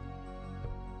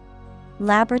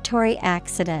 Laboratory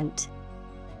accident.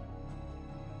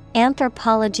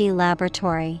 Anthropology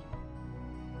laboratory.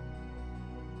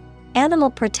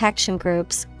 Animal protection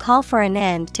groups call for an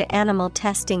end to animal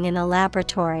testing in a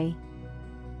laboratory.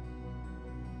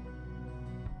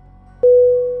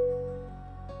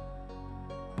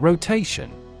 Rotation.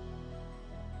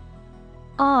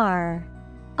 R-O-T-A-T-I-O-N.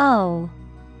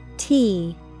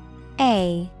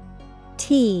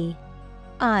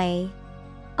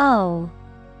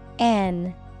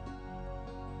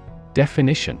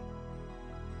 Definition.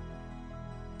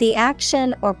 The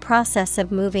action or process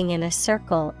of moving in a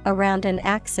circle around an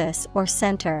axis or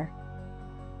center.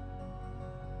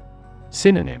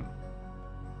 Synonym.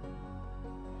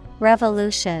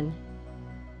 Revolution,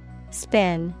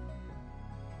 spin,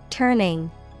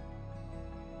 turning.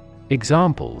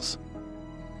 Examples.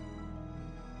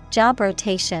 Job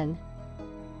rotation.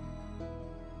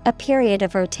 A period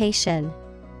of rotation.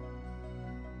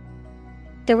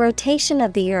 The rotation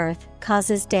of the earth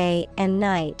causes day and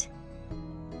night.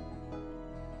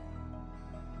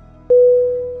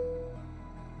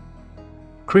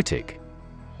 Critic.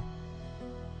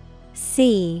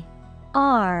 C-R-I-T-I-C.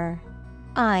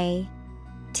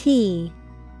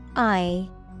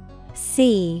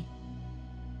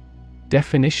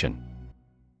 Definition.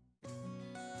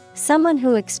 Someone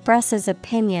who expresses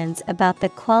opinions about the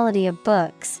quality of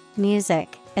books,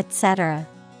 music, etc.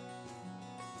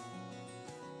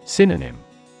 Synonym.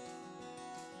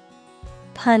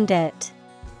 Pundit,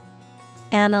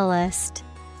 analyst,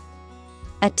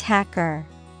 attacker.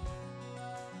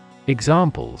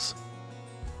 Examples.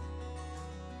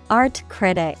 Art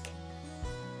critic.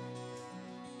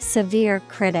 Severe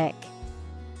critic.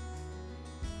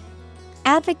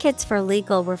 Advocates for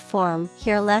legal reform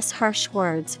hear less harsh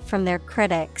words from their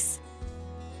critics.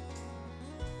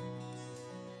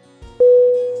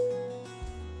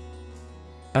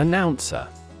 Announcer.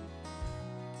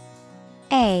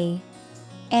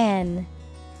 A-N-N-O-U-N-C-E-R.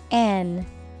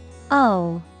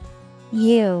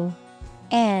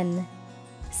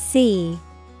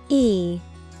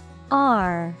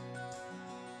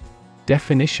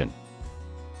 Definition.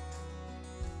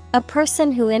 A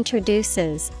person who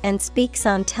introduces and speaks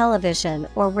on television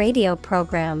or radio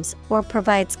programs or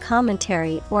provides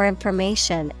commentary or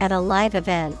information at a live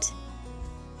event.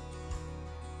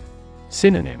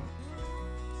 Synonym.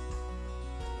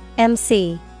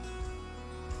 MC,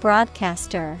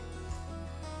 broadcaster,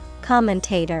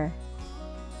 commentator.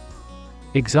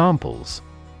 Examples: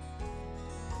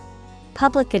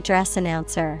 Public address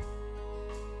announcer,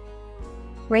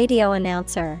 radio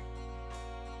announcer.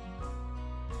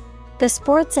 The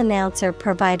sports announcer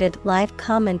provided live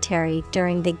commentary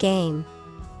during the game.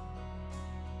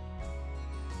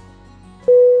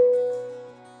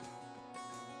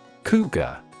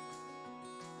 Cougar.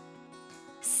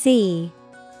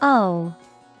 C-O-U-G-A-R.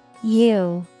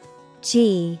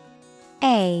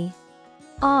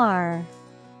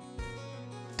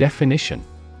 Definition: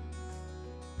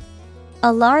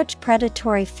 A large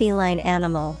predatory feline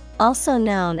animal, also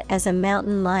known as a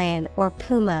mountain lion or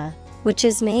puma, which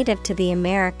is native to the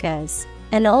Americas.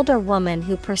 An older woman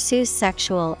who pursues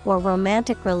sexual or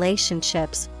romantic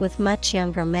relationships with much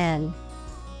younger men.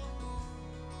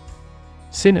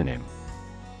 Synonym: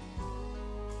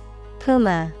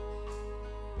 Puma,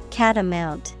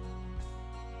 catamount,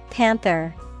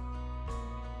 panther.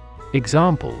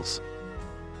 Examples: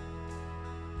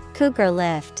 Cougar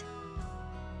lift.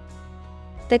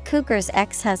 The cougar's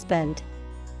ex-husband.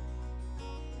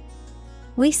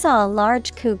 We saw a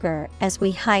large cougar as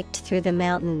we hiked through the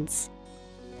mountains.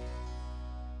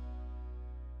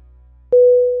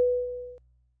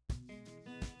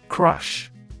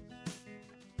 Crush.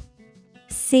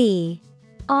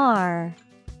 C-R-U-S-H.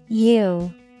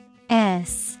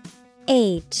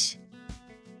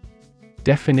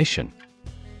 Definition: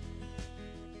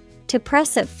 To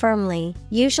press it firmly,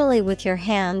 usually with your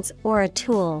hands or a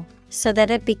tool, so that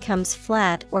it becomes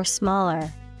flat or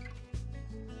smaller.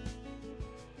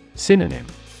 Synonym: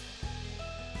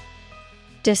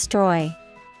 Destroy,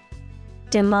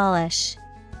 demolish,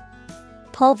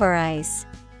 pulverize.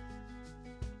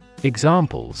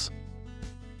 Examples: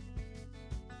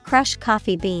 Crush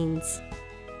coffee beans.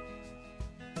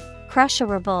 Crush a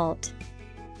revolt.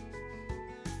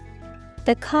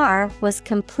 The car was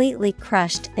completely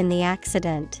crushed in the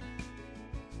accident.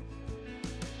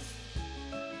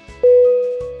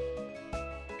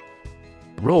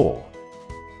 Roar.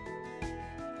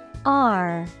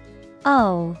 R-O-A-R.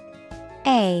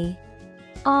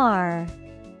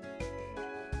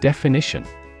 Definition: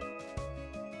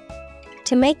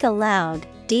 To make a loud,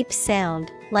 deep sound,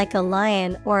 like a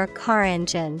lion or a car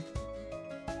engine.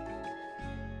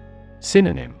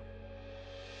 Synonym: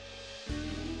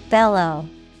 Bellow,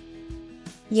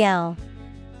 yell,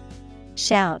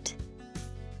 shout.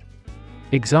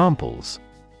 Examples: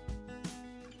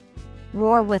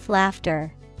 Roar with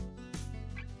laughter.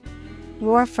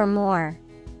 Roar for more.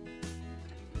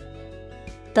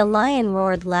 The lion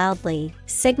roared loudly,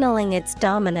 signaling its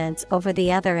dominance over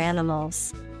the other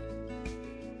animals.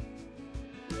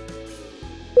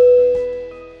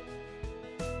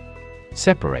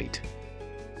 Separate.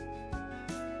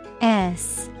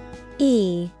 S-E-P-A-R-A-T-E.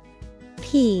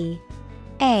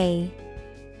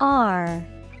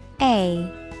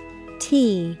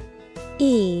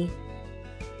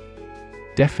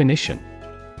 Definition: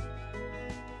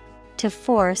 To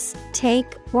force,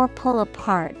 take, or pull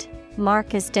apart,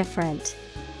 mark as different.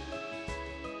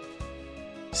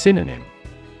 Synonym: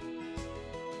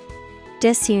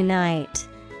 Disunite,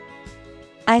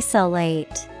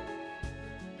 isolate,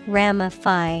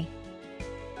 ramify.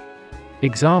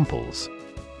 Examples: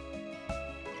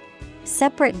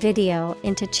 Separate video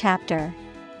into chapter.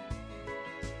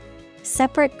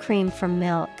 Separate cream from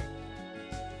milk.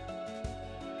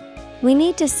 We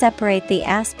need to separate the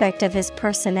aspect of his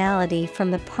personality from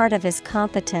the part of his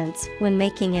competence when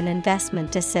making an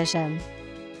investment decision.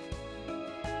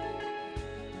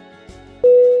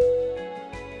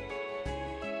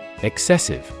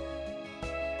 Excessive.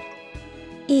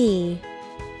 E-X-C-E-S-S-I-V-E.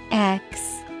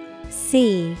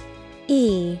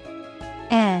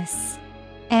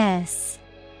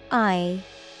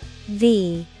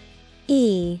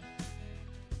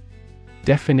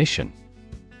 Definition: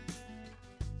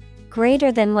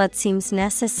 Greater than what seems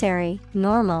necessary,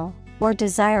 normal, or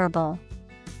desirable.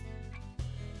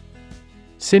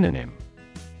 Synonym: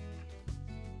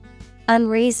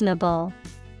 Unreasonable,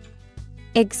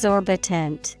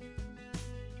 exorbitant,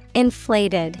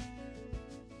 inflated.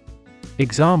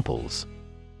 Examples: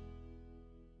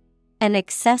 An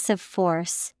excessive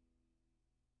force.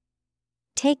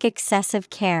 Take excessive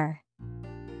care.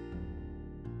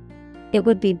 It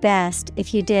would be best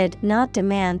if you did not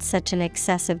demand such an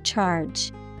excessive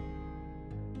charge.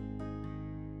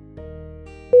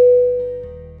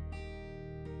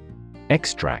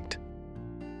 Extract.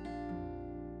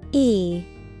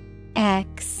 E-X-T-R-A-C-T.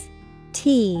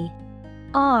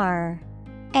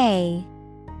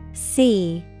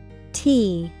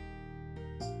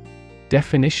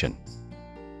 Definition: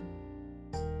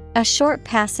 a short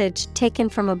passage taken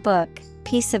from a book,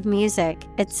 piece of music,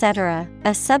 etc.,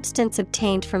 a substance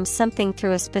obtained from something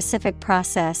through a specific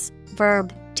process.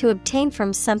 Verb, to obtain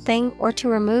from something or to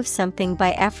remove something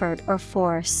by effort or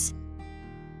force.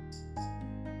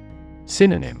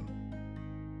 Synonym: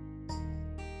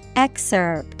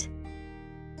 Excerpt,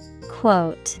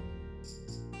 quote,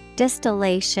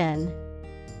 distillation.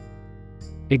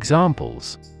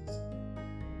 Examples: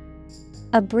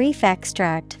 a brief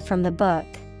extract from the book.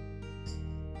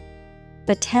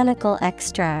 Botanical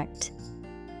extract.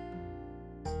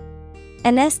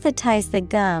 Anesthetize the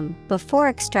gum before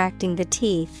extracting the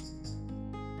teeth.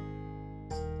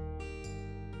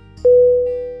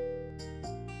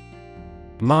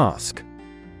 Mask.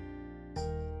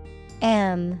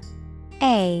 M-A-S-K.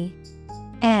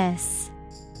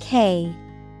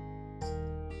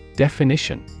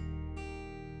 Definition: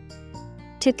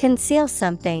 to conceal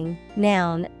something,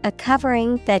 noun, a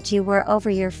covering that you wear over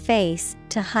your face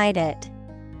to hide it.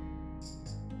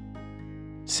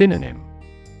 Synonym: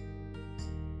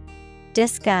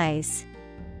 Disguise,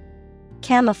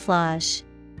 camouflage,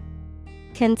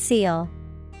 conceal.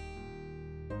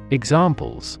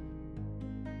 Examples: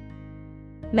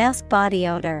 mask body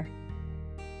odor.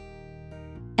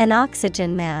 An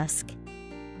oxygen mask.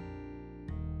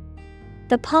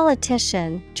 The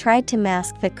politician tried to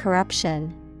mask the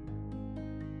corruption.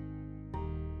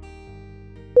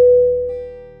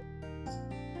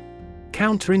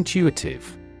 Counterintuitive.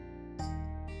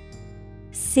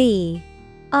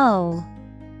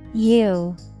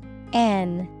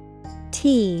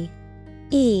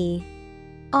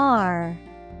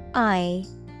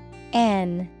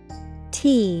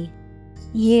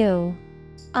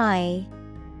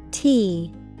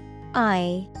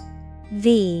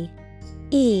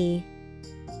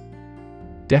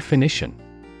 Definition: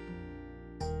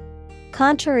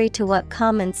 contrary to what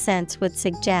common sense would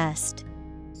suggest.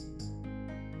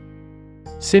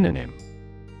 Synonym: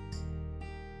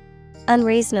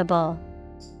 unreasonable,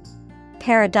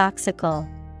 paradoxical,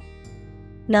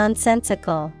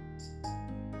 nonsensical.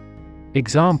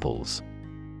 Examples: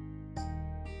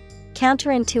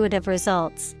 counterintuitive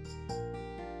results.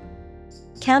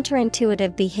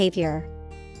 Counterintuitive behavior.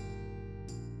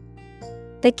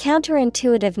 The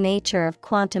counterintuitive nature of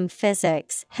quantum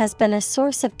physics has been a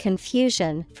source of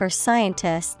confusion for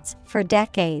scientists for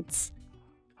decades.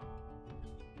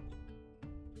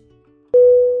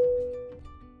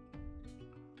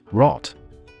 Rot.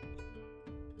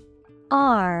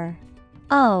 R-O-T.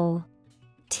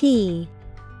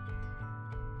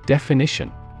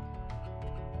 Definition: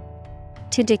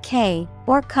 to decay,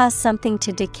 or cause something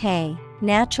to decay,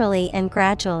 naturally and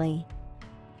gradually.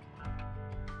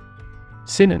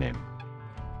 Synonym: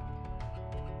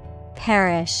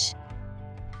 perish,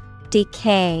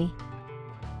 decay,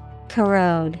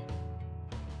 corrode.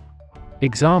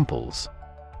 Examples: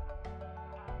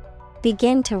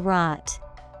 begin to rot.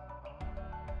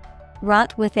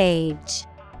 Rot with age.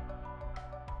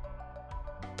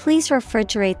 Please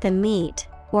refrigerate the meat,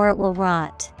 or it will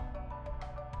rot.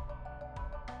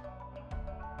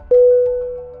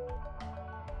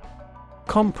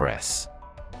 Compress.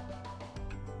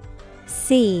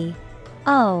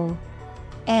 C-O-M-P-R-E-S-S.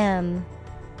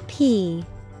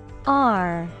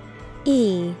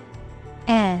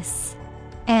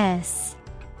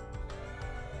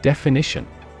 Definition: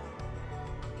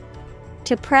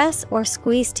 to press or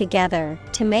squeeze together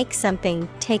to make something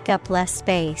take up less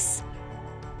space.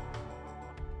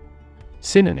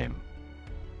 Synonym: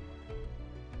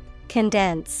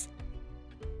 condense,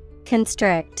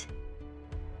 constrict,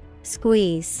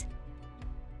 squeeze.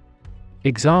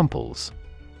 Examples: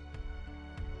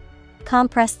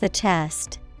 compress the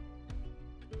chest.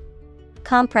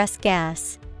 Compress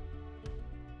gas.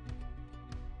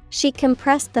 She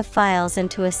compressed the files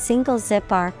into a single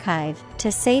zip archive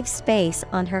to save space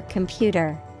on her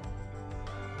computer.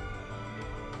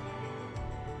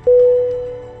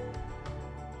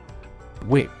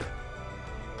 Whip.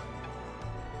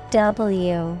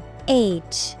 W-H-I-P.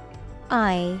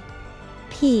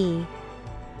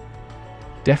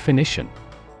 Definition: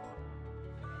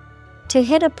 to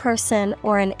hit a person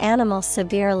or an animal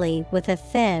severely with a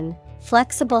thin,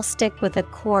 flexible stick with a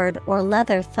cord or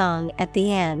leather thong at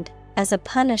the end, as a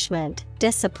punishment,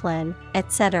 discipline,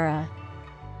 etc.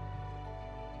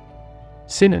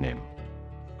 Synonym: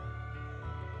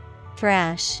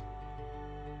 thrash,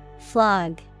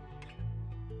 flog,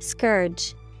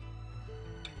 scourge.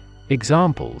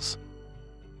 Examples: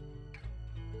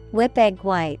 whip egg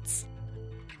whites.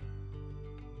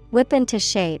 Whip into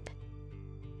shape.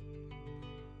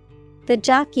 The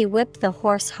jockey whipped the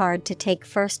horse hard to take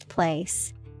first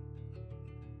place.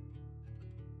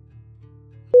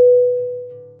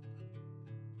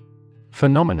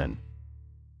 Phenomenon.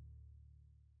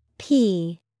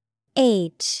 Phenomenon.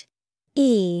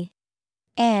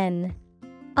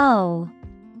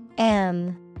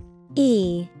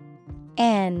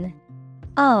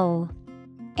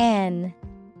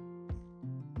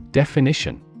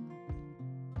 Definition.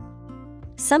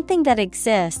 Something that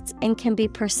exists and can be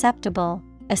perceptible,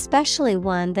 especially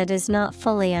one that is not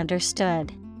fully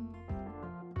understood.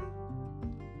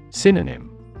 Synonym.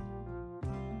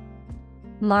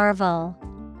 Marvel,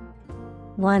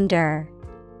 wonder,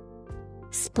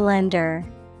 splendor.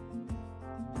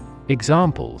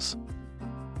 Examples.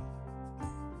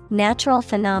 Natural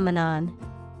phenomenon.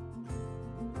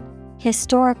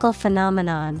 Historical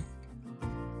phenomenon.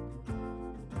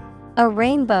 A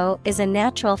rainbow is a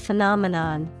natural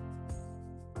phenomenon.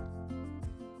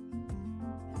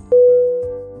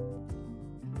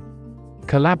 Collaborate.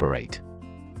 Collaborate.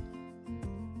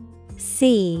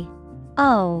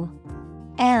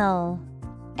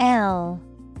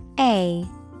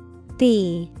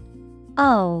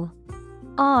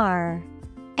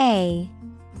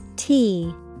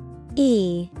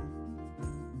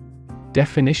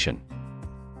 Definition.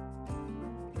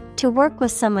 To work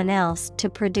with someone else to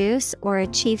produce or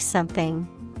achieve something.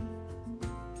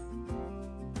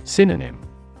 Synonym.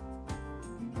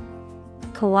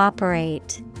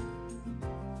 Cooperate,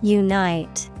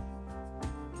 unite,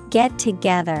 get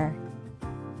together.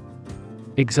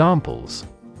 Examples.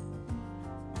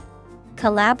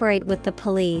 Collaborate with the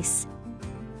police.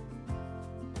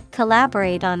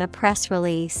 Collaborate on a press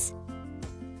release.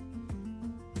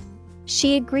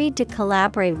 She agreed to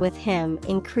collaborate with him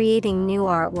in creating new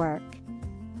artwork.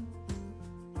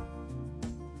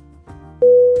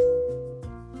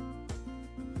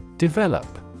 Develop.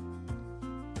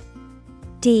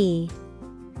 DEVELOP.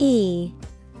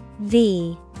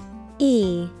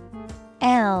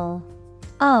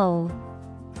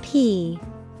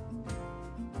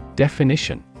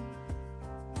 Definition.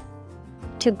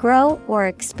 To grow or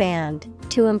expand,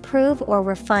 to improve or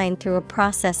refine through a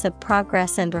process of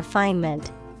progress and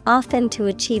refinement, often to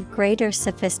achieve greater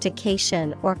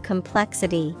sophistication or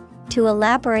complexity, to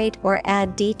elaborate or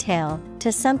add detail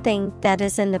to something that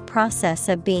is in the process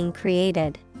of being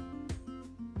created.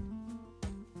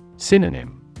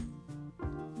 Synonym.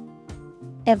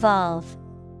 Evolve,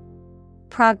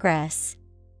 progress,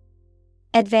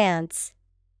 advance.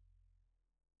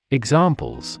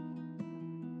 Examples.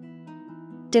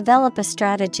 Develop a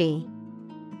strategy.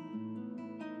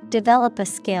 Develop a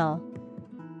skill.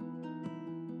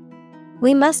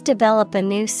 We must develop a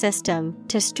new system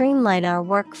to streamline our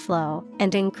workflow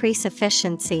and increase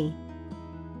efficiency.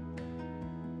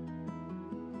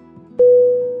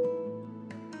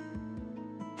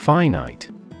 Finite.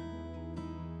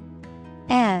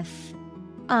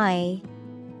 Finite.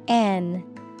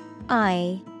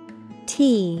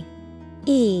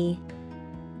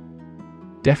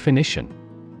 Definition.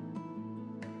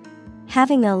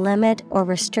 Having a limit or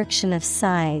restriction of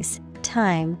size,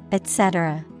 time,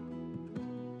 etc.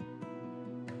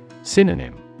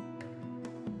 Synonym.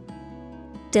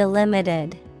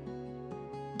 Delimited,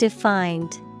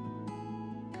 defined,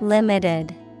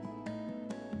 limited.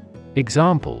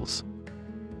 Examples.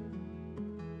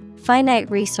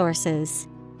 Finite resources.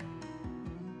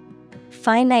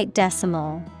 Finite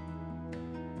decimal.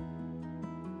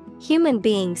 Human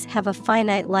beings have a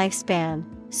finite lifespan,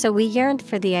 so we yearned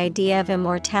for the idea of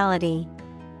immortality.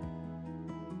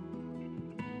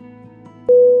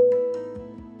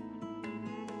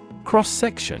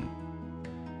 Cross-section.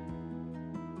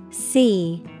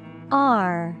 CROSSECTION.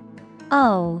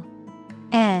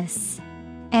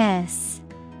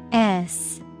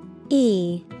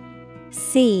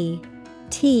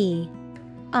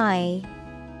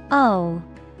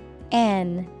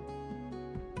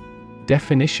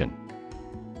 Definition.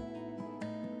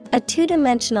 A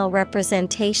two-dimensional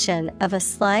representation of a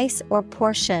slice or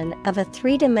portion of a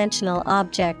three-dimensional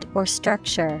object or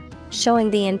structure,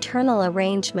 showing the internal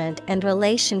arrangement and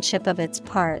relationship of its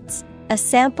parts, a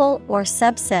sample or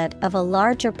subset of a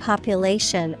larger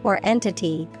population or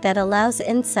entity that allows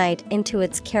insight into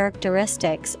its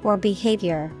characteristics or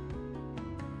behavior.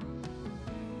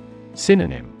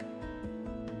 Synonym.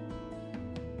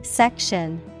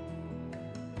 Section,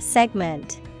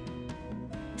 segment,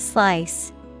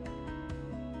 slice.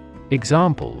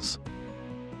 Examples.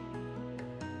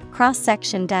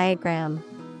 Cross-section diagram.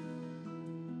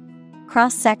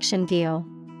 Cross-section view.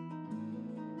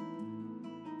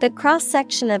 The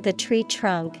cross-section of the tree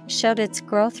trunk showed its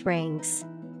growth rings.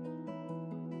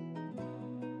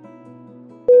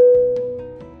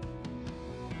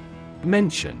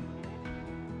 Mention.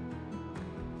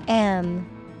 MENTION.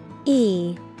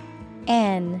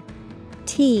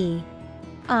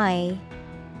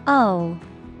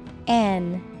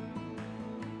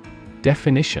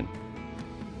 Definition.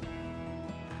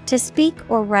 To speak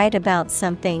or write about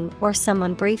something or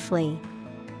someone briefly.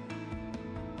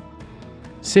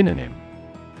 Synonym.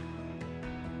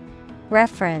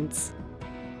 Reference,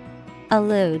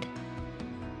 allude,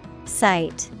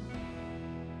 cite.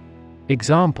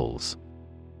 Examples.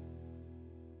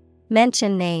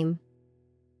 Mention name.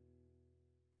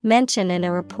 Mention in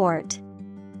a report.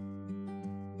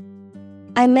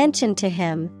 I mentioned to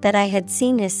him that I had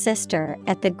seen his sister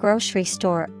at the grocery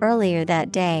store earlier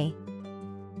that day.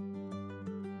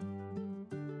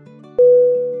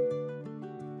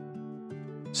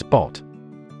 Spot.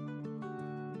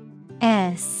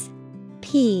 S-P-O-T.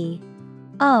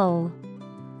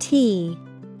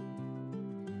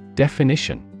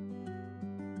 Definition.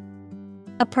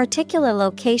 A particular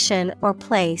location or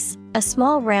place, a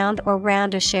small round or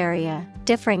roundish area,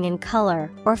 differing in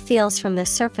color or feels from the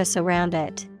surface around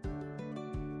it.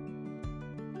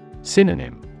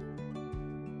 Synonym.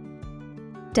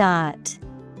 Dot,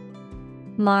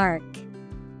 mark,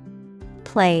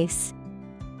 place.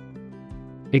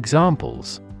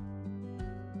 Examples.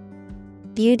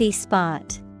 Beauty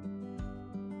spot.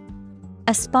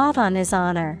 A spot on his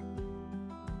honor.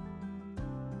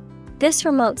 This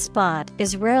remote spot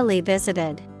is rarely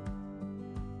visited.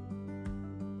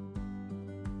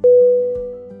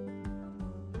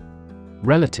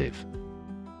 Relative.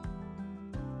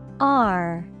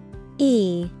 R-E-L-A-T-I-V-E.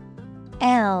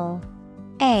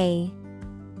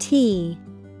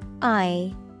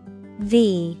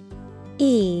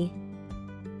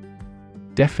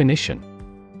 Definition.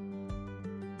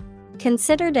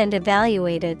 Considered and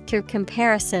evaluated through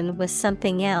comparison with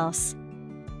something else.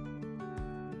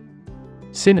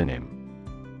 Synonym.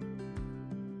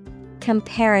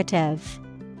 Comparative,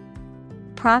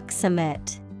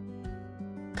 proximate,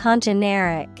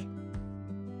 congeneric.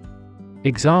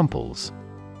 Examples.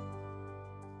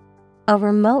 A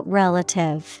remote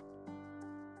relative.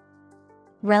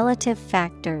 Relative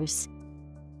factors.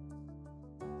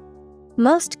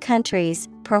 Most countries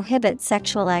prohibit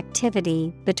sexual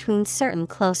activity between certain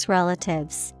close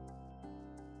relatives.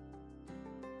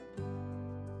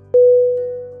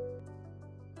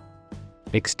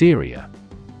 Exterior.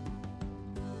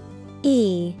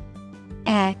 E-X-T-E-R-I-O-R.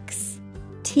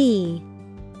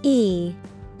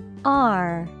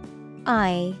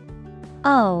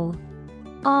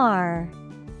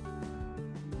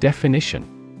 Definition.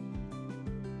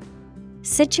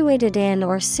 Situated in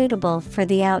or suitable for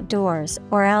the outdoors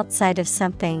or outside of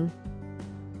something.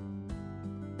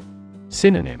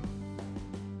 Synonym.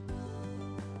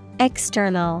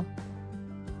 External,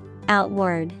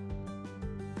 outward,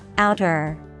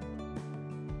 outer.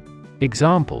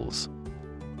 Examples.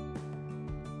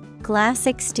 Glass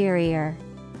exterior.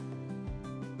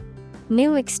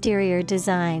 New exterior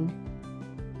design.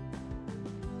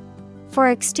 For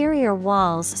exterior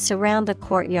walls surround the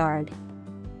courtyard.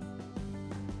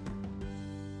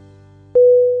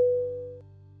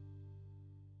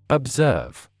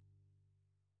 Observe.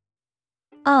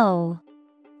 O-B-S-E-R-V-E.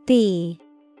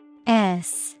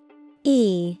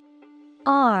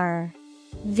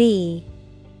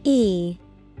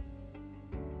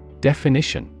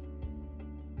 Definition.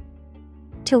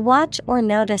 To watch or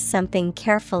notice something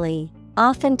carefully,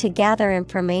 often to gather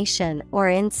information or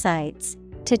insights,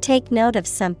 to take note of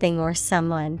something or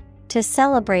someone, to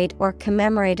celebrate or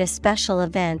commemorate a special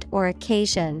event or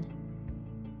occasion.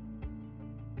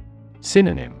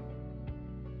 Synonym.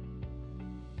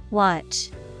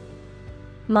 Watch,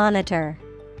 monitor,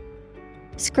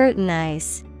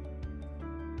 scrutinize.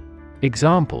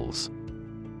 Examples.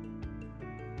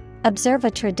 Observe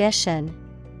a tradition.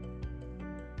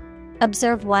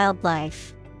 Observe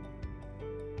wildlife.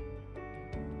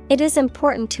 It is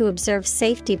important to observe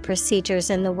safety procedures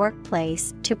in the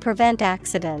workplace to prevent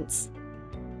accidents.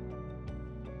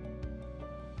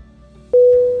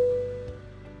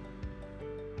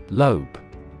 Lobe.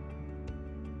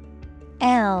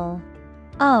 L-O-B-E.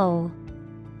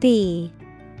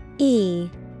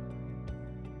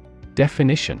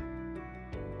 Definition.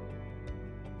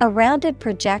 A rounded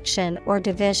projection or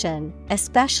division,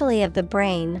 especially of the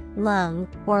brain, lung,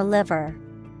 or liver.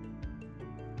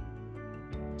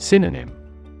 Synonym.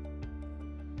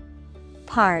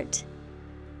 Part,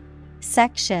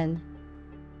 section,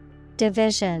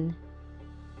 division.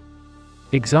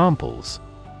 Examples.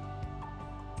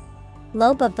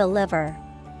 Lobe of the liver.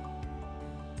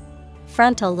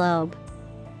 Frontal lobe.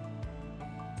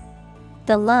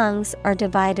 The lungs are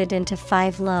divided into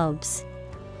 5 lobes.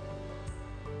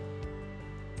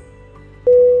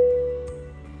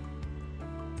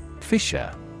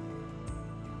 Fissure.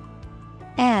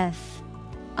 Fissure.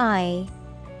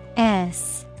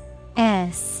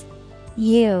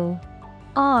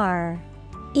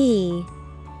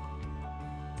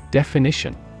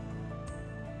 Definition.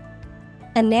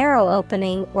 A narrow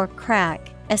opening or crack,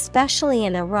 especially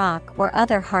in a rock or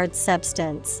other hard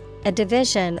substance, a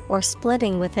division or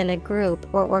splitting within a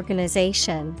group or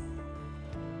organization.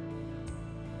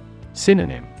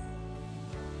 Synonym.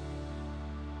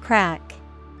 Crack,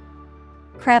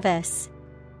 crevice,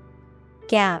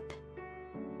 gap.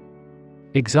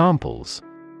 Examples.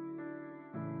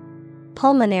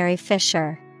 Pulmonary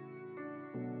fissure.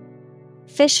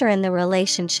 Fissure in the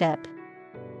relationship.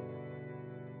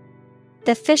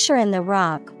 The fissure in the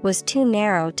rock was too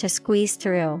narrow to squeeze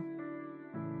through.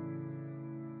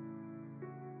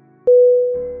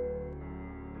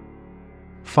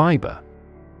 Fiber.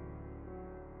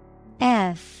 Fiber.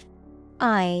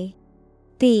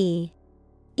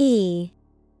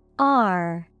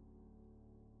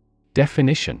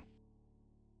 Definition.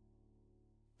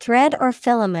 Thread or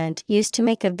filament used to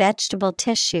make a vegetable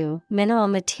tissue, mineral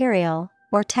material,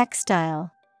 or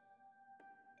textile.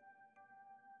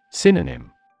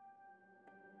 Synonym.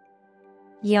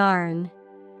 Yarn,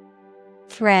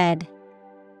 thread,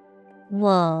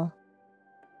 wool.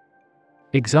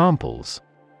 Examples.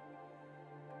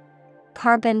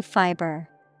 Carbon fiber.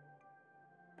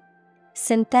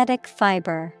 Synthetic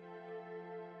fiber.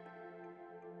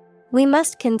 We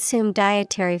must consume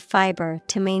dietary fiber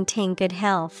to maintain good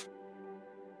health.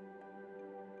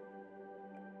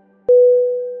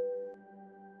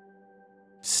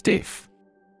 Stiff.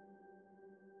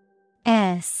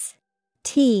 S-T-I-F-F.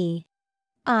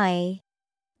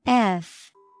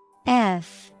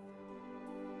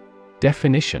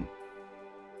 Definition.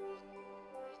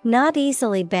 Not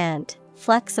easily bent,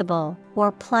 flexible,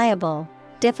 or pliable,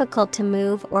 difficult to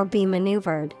move or be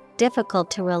maneuvered,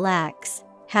 difficult to relax,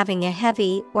 having a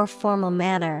heavy or formal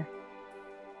manner.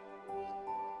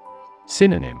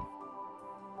 Synonym.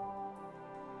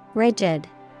 Rigid,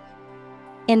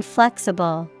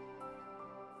 inflexible,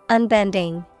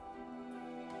 unbending.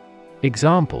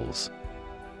 Examples.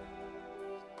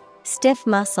 Stiff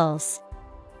muscles.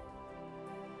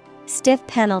 Stiff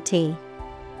penalty.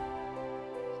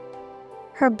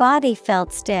 Her body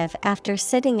felt stiff after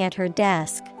sitting at her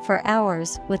desk for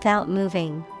hours without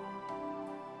moving.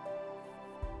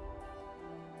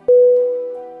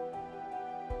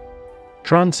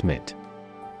 Transmit.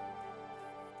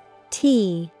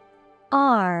 T-R-A-N-S-M-I-T.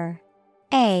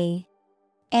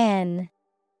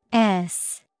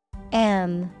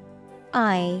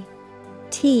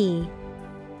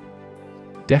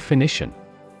 Definition.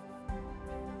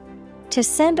 To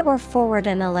send or forward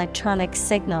an electronic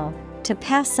signal, to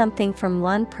pass something from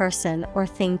one person or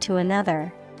thing to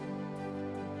another.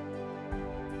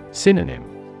 Synonym.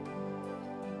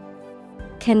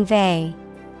 Convey,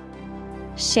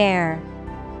 share,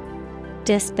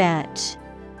 dispatch.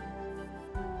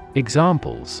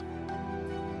 Examples.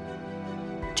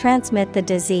 Transmit the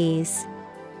disease.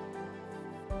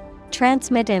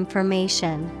 Transmit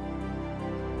information.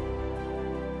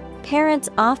 Parents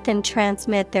often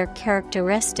transmit their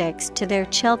characteristics to their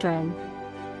children.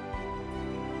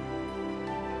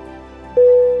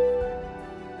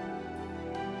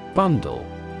 Bundle.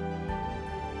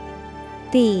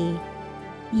 B-U-N-D-L-E.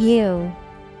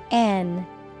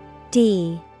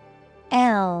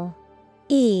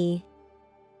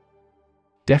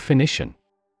 Definition.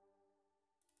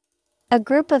 A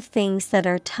group of things that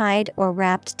are tied or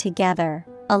wrapped together,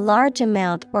 a large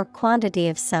amount or quantity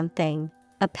of something,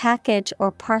 a package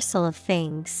or parcel of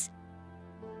things.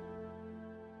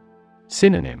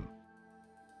 Synonym.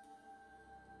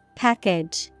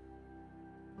 Package,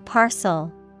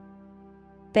 parcel,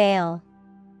 bale.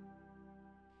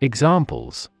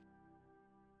 Examples.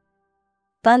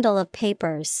 Bundle of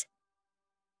papers.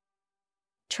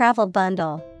 Travel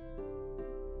bundle.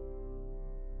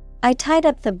 I tied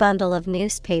up the bundle of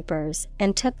newspapers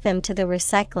and took them to the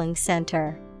recycling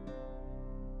center.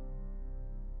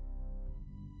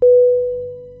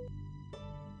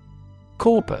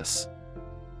 Corpus.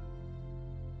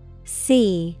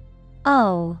 C-O-R-P-U-S.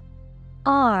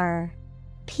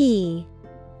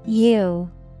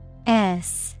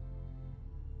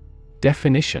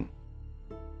 Definition.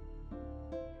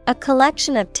 A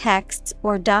collection of texts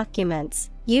or documents,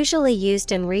 usually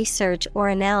used in research or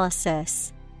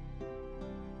analysis.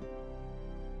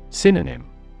 Synonym.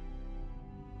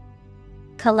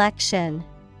 Collection,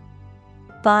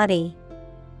 body,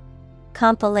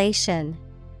 compilation.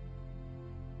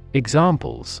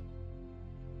 Examples.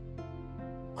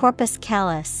 Corpus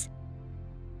callus.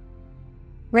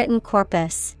 Written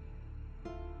corpus.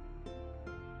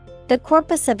 The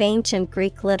corpus of ancient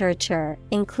Greek literature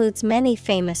includes many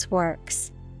famous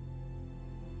works.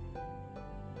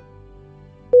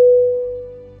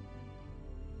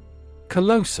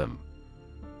 Colossum.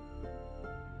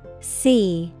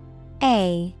 Callosum.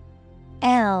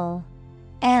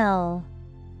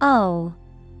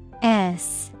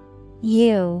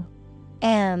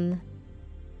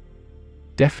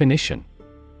 Definition.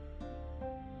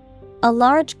 A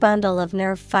large bundle of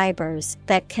nerve fibers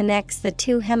that connects the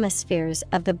two hemispheres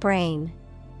of the brain.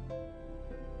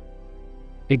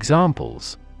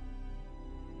 Examples.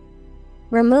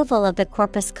 Removal of the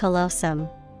corpus callosum.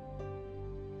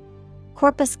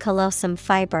 Corpus callosum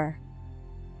fiber.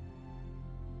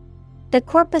 The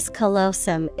corpus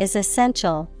callosum is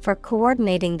essential for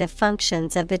coordinating the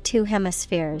functions of the two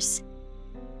hemispheres.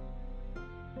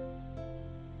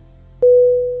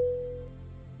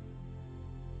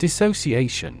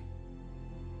 Dissociation.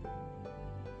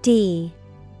 Dissociation.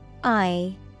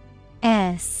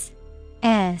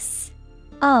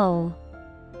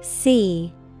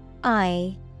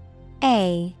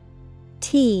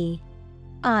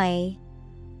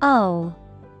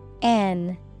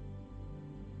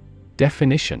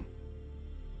 Definition.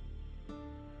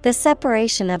 The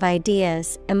separation of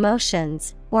ideas,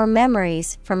 emotions, or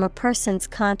memories from a person's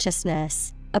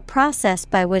consciousness, a process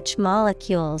by which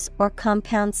molecules or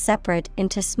compounds separate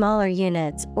into smaller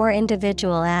units or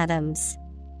individual atoms.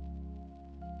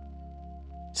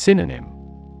 Synonym.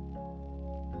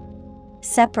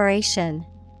 Separation,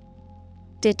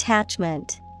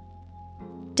 detachment,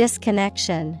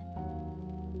 disconnection.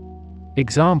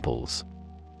 Examples.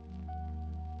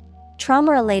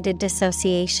 Trauma-related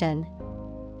dissociation.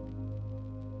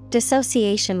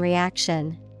 Dissociation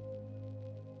reaction.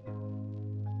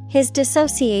 His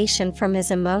dissociation from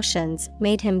his emotions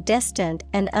made him distant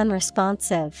and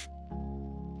unresponsive.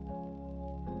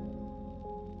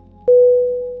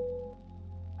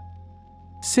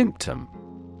 Symptom.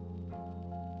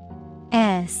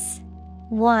 Symptom.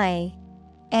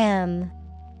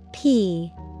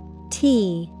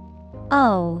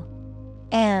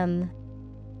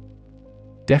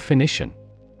 Definition.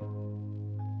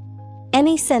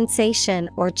 Any sensation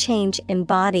or change in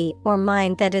body or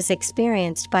mind that is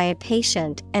experienced by a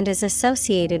patient and is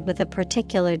associated with a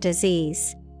particular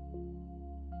disease.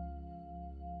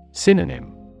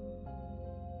 Synonym.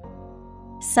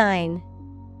 Sign,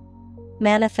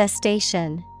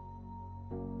 manifestation,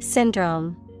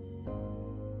 syndrome.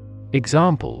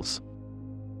 Examples.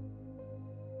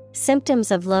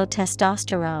 Symptoms of low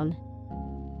testosterone.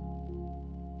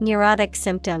 Neurotic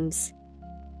symptoms.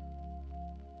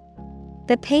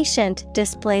 The patient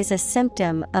displays a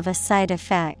symptom of a side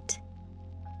effect.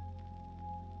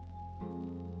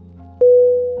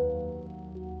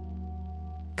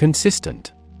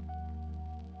 Consistent.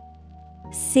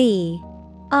 Consistent.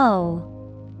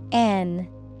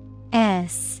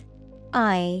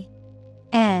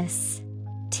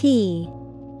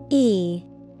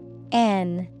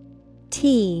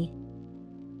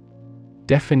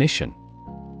 Definition.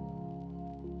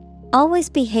 Always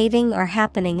behaving or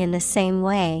happening in the same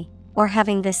way, or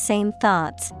having the same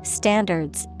thoughts,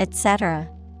 standards, etc.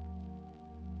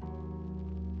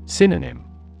 Synonym.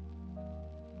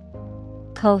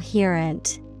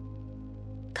 Coherent,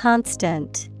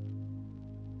 constant,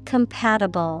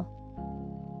 compatible.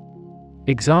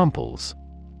 Examples.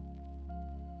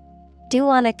 Do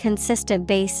on a consistent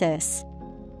basis.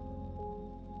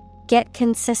 Get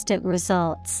consistent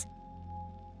results.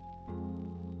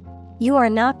 You are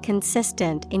not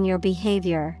consistent in your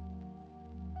behavior.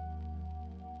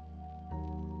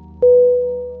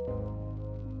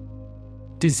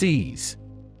 Disease.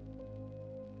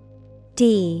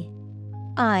 D-I-S-E-A-S-E.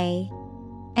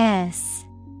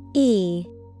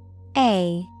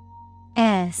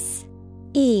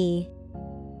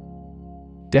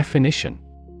 Definition.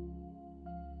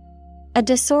 A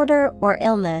disorder or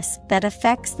illness that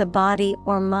affects the body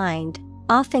or mind,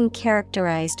 often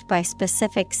characterized by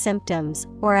specific symptoms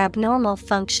or abnormal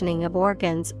functioning of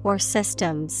organs or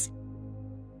systems.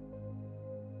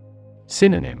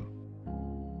 Synonym.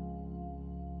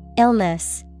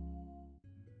 Illness,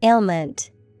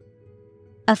 ailment,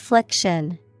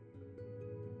 affliction.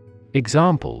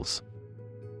 Examples.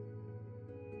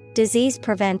 Disease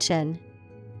prevention,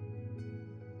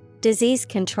 disease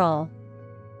control.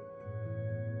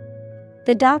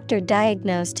 The doctor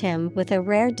diagnosed him with a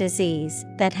rare disease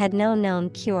that had no known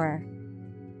cure.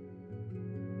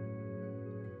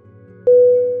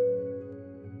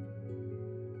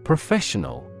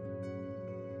 Professional.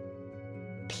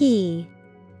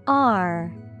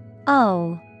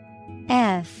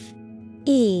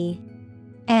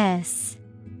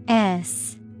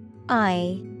 P-R-O-F-E-S-S-I-O-N-A-L.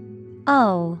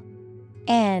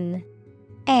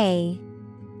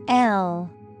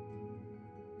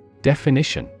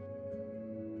 Definition: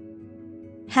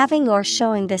 having or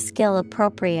showing the skill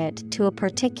appropriate to a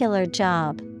particular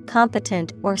job,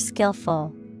 competent or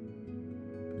skillful.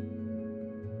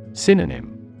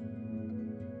 Synonym: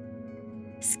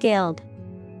 Skilled,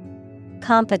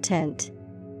 competent,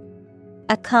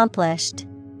 accomplished.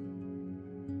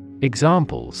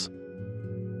 Examples: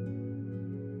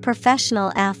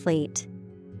 professional athlete,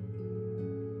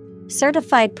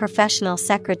 certified professional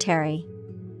secretary.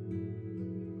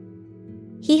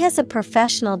 He has a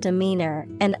professional demeanor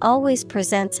and always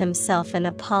presents himself in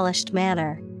a polished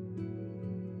manner.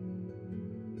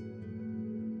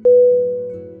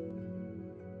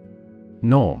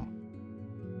 Norm.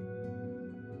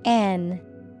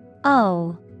 N-O-R-M.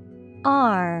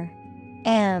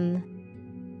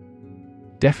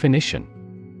 Definition: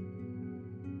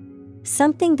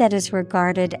 something that is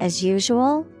regarded as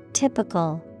usual,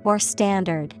 typical, or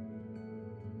standard.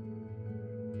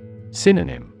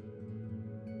 Synonym: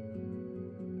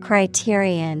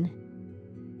 criterion,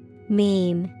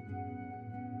 mean,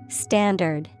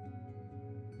 standard.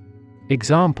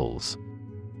 Examples: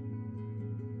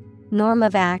 norm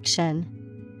of action,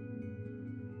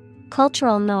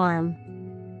 cultural norm.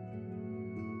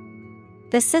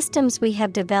 The systems we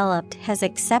have developed has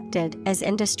accepted as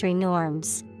industry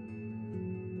norms.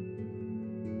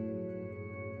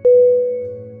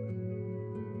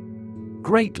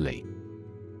 Greatly.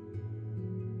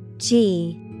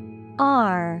 G-R-E-A-T-L-Y.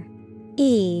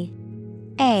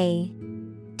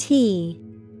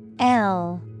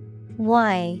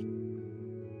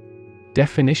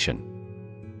 Definition: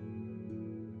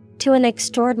 to an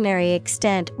extraordinary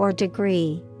extent or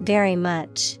degree, very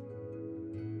much.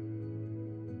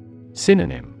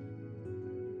 Synonym: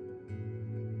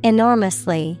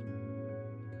 enormously,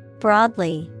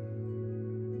 broadly,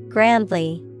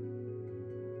 grandly.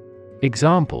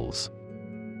 Examples: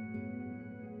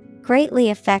 greatly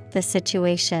affect the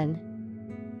situation,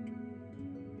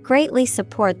 greatly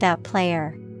support that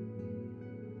player.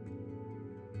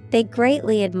 They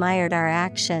greatly admired our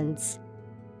actions.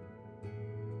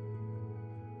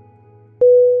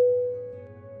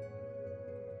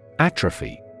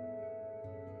 Atrophy.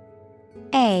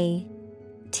 A-T-R-O-P-H-Y.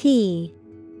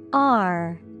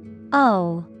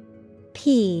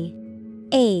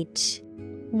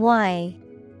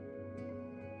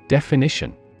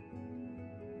 Definition: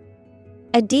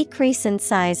 a decrease in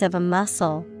size of a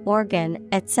muscle, organ,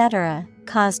 etc.,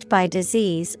 caused by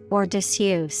disease or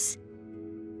disuse.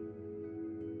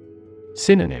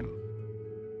 Synonym: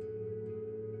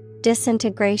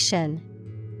 disintegration,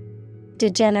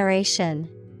 degeneration,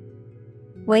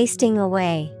 wasting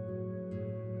away.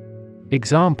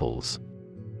 Examples: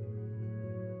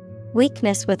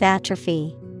 weakness with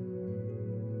atrophy,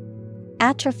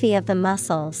 atrophy of the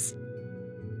muscles.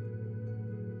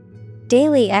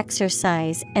 Daily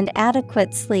exercise and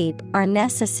adequate sleep are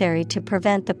necessary to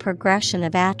prevent the progression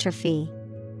of atrophy.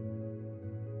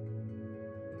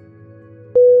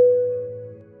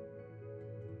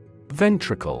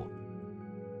 Ventricle.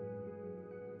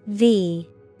 V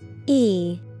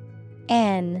E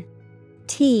N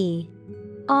T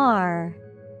R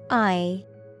I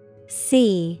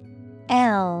C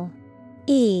L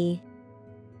E.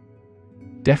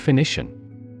 Definition: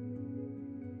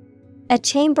 a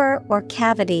chamber or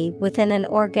cavity within an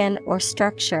organ or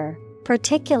structure,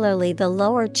 particularly the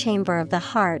lower chamber of the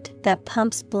heart that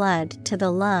pumps blood to the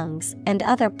lungs and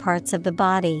other parts of the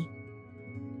body.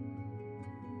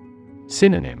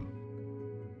 Synonym: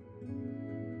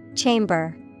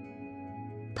 chamber,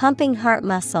 pumping heart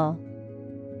muscle.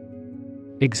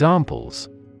 Examples: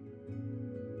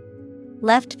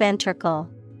 left ventricle,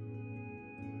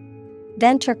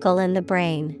 ventricle in the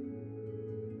brain.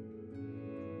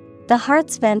 The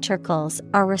heart's ventricles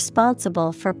are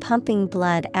responsible for pumping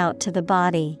blood out to the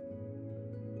body.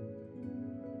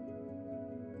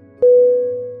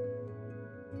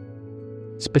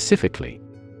 Specifically.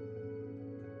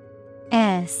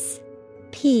 S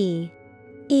P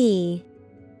E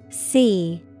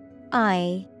C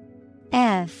I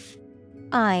F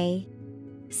I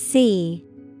C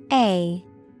A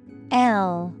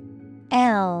L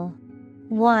L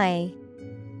Y.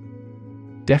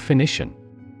 Definition: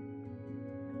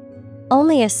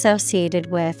 only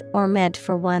associated with or meant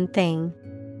for one thing.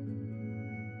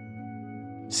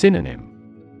 Synonym: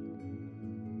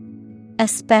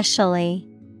 especially,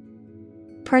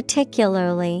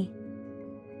 particularly,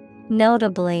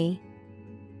 notably.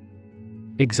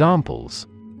 Examples: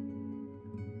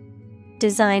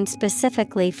 designed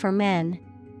specifically for men,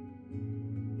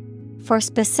 for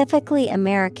specifically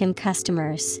American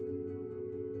customers.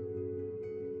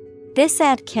 This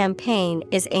ad campaign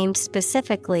is aimed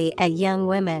specifically at young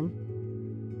women.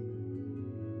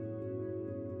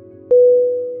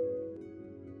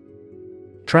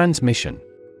 Transmission.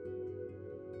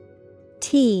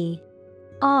 T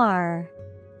R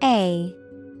A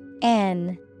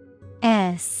N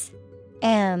S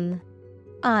M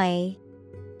I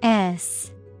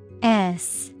S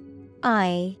S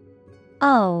I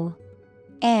O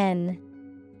N.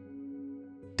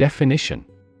 Definition.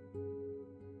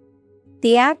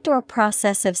 The act or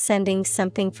process of sending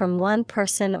something from one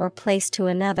person or place to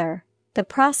another, the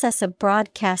process of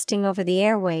broadcasting over the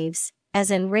airwaves, as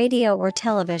in radio or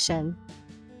television.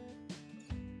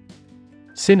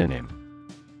 Synonym.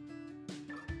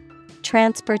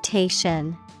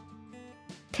 Transportation,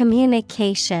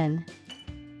 communication,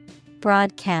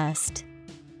 broadcast.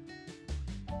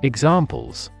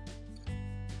 Examples.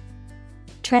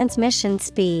 Transmission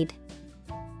speed.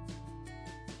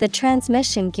 The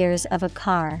transmission gears of a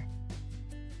car.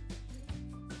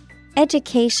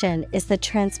 Education is the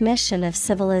transmission of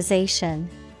civilization.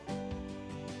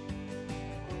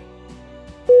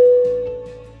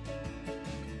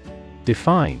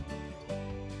 Define.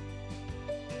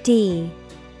 D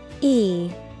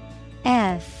E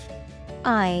F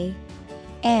I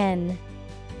N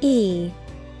E.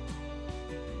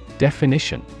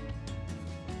 Definition.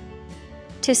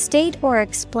 To state or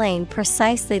explain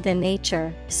precisely the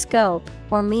nature, scope,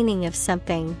 or meaning of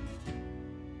something.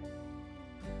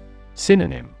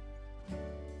 Synonym.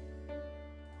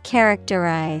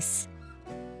 Characterize,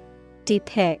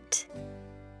 depict,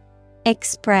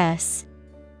 express.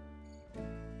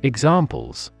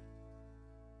 Examples.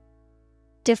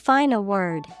 Define a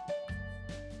word.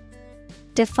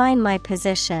 Define my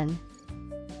position.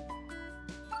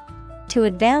 To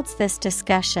advance this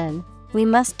discussion, we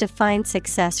must define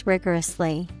success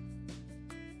rigorously.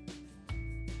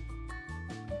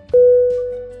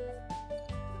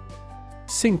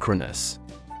 Synchronous.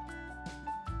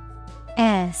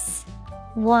 S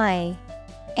Y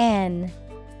N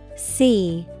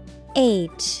C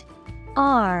H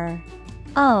R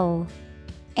O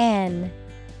N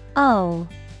O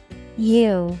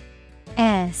U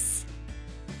S.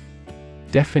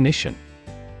 Definition.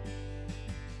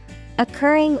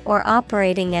 Occurring or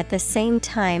operating at the same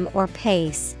time or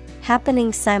pace,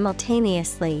 happening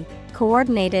simultaneously,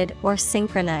 coordinated or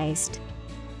synchronized.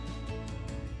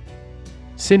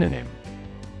 Synonym.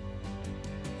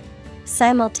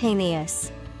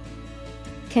 Simultaneous,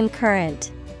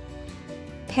 concurrent,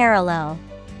 parallel.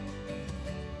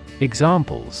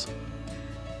 Examples.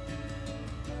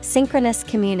 Synchronous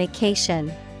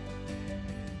communication,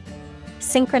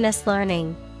 synchronous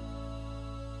learning.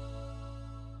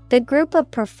 The group of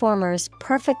performers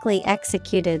perfectly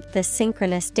executed the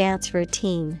synchronous dance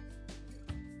routine.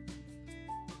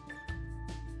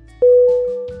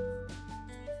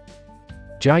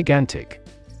 Gigantic.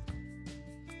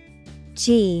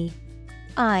 G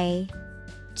I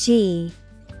G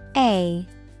A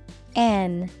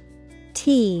N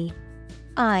T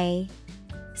I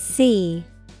C.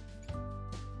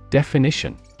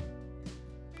 Definition.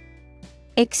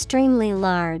 Extremely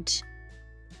large.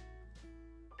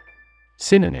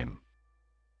 Synonym.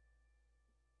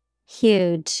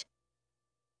 Huge,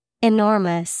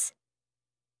 enormous,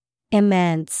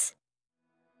 immense.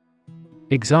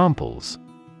 Examples.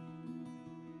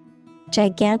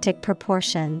 Gigantic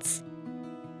proportions.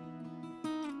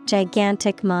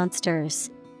 Gigantic monsters.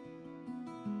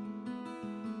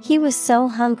 He was so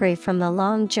hungry from the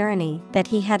long journey that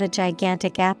he had a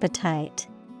gigantic appetite.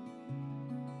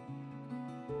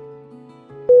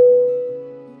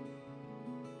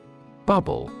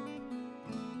 Bubble.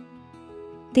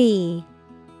 B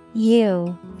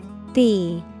U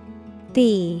B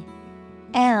B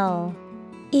L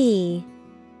E.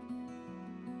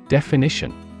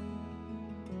 Definition.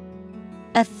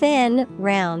 A thin,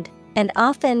 round, and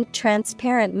often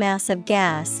transparent mass of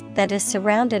gas that is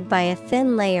surrounded by a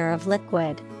thin layer of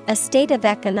liquid, a state of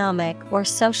economic or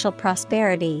social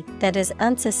prosperity that is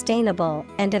unsustainable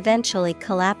and eventually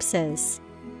collapses.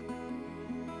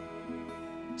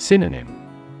 Synonym.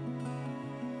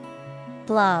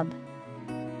 Blob,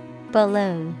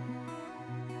 balloon,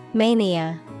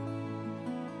 mania.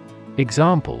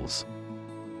 Examples.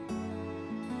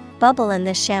 Bubble in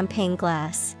the champagne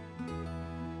glass.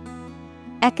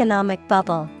 Economic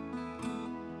bubble.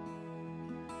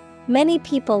 Many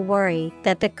people worry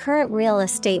that the current real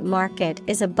estate market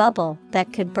is a bubble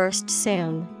that could burst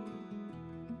soon.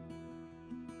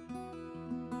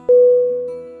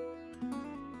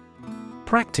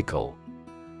 Practical.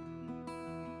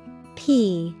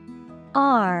 P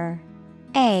R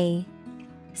A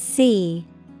C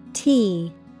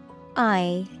T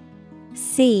I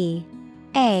C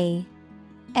A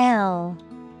L.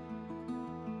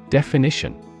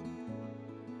 Definition: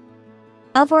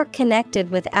 Of or connected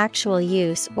with actual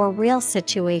use or real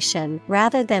situation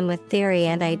rather than with theory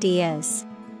and ideas.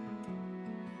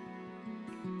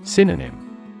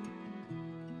 Synonym: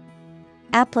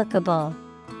 Applicable,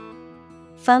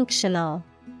 functional,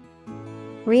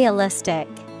 realistic.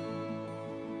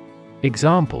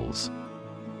 Examples: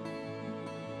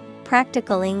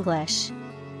 Practical English.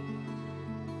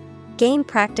 Gain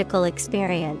practical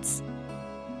experience.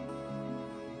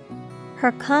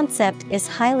 Her concept is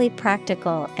highly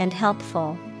practical and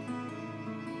helpful.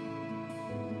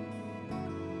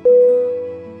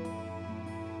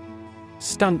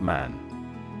 Stuntman.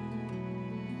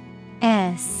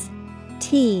 S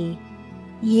T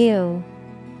U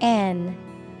N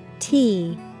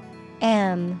T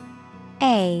M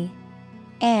A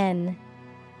N.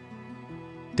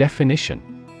 Definition: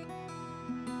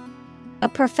 A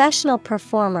professional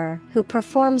performer who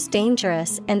performs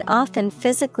dangerous and often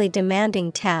physically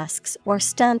demanding tasks or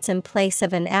stunts in place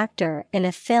of an actor in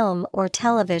a film or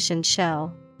television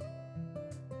show.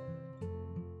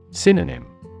 Synonym: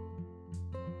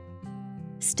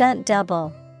 Stunt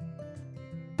double,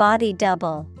 body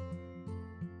double,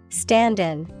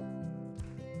 stand-in.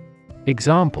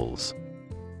 Examples: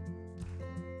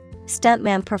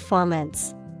 Stuntman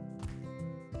performance.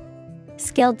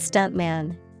 Skilled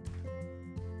stuntman.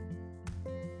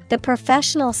 The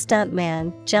professional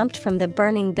stuntman jumped from the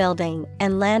burning building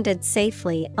and landed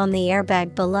safely on the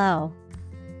airbag below.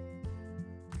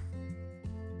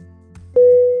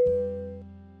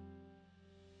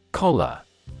 Collar.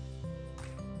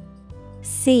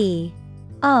 C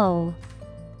O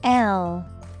L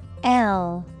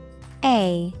L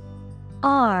A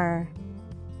R.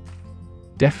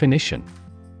 Definition: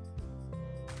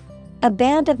 A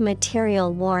band of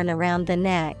material worn around the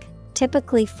neck,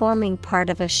 typically forming part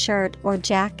of a shirt or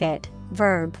jacket.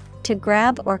 Verb, to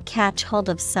grab or catch hold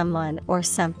of someone or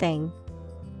something.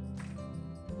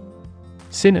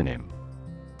 Synonym: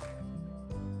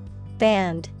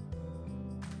 Band,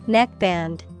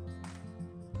 neckband.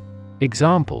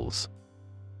 Examples: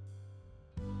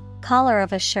 Collar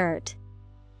of a shirt.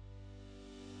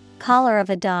 Collar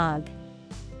of a dog.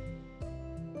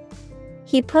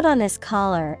 He put on his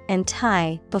collar and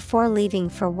tie before leaving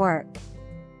for work.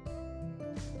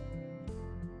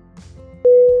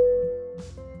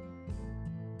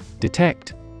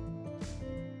 Detect.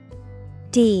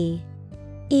 D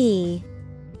E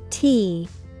T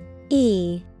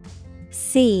E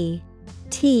C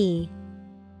T.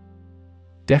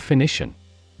 Definition: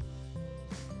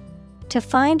 To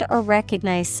find or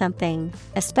recognize something,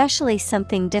 especially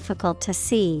something difficult to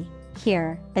see,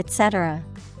 hear, etc.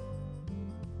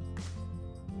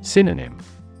 Synonym: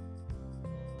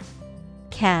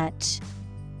 Catch,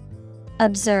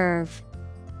 observe,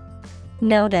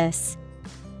 notice.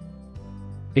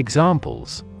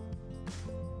 Examples: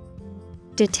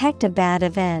 Detect a bad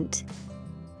event.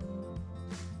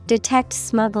 Detect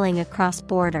smuggling across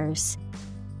borders.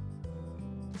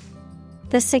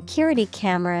 The security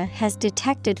camera has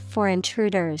detected 4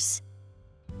 intruders.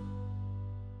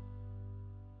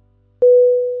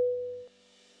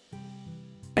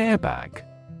 Airbag.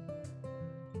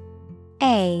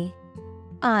 A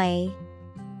I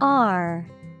R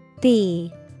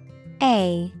B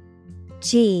A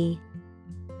G.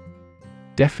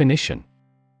 Definition: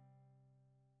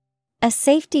 A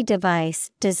safety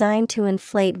device designed to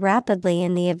inflate rapidly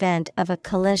in the event of a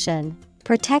collision,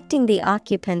 protecting the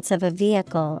occupants of a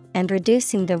vehicle and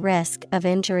reducing the risk of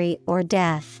injury or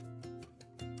death.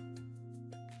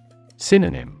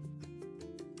 Synonym: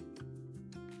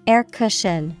 Air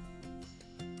cushion,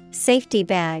 safety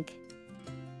bag,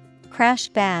 crash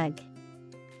bag.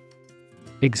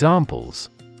 Examples: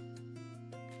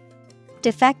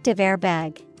 Defective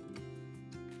airbag.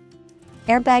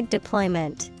 Airbag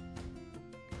deployment.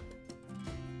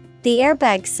 The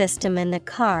airbag system in the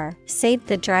car saved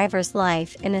the driver's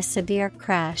life in a severe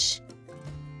crash.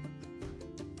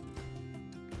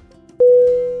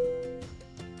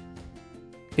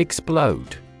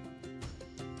 Explode.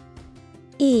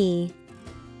 E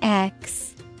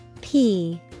X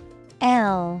P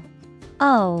L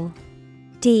O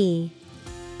D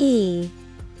E.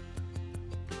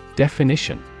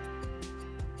 Definition: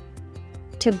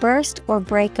 To burst or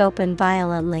break open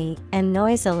violently and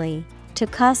noisily, to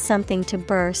cause something to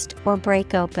burst or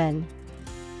break open.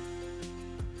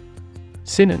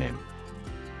 Synonym: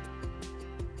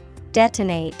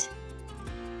 Detonate,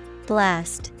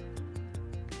 blast,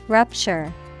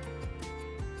 rupture.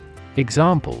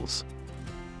 Examples: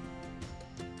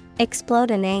 explode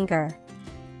in anger,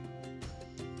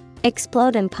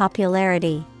 explode in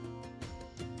popularity.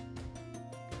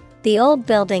 The old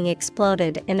building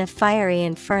exploded in a fiery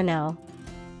inferno.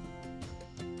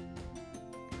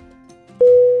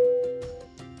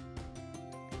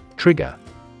 Trigger.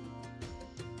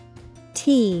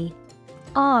 T-R-I-G-G-E-R.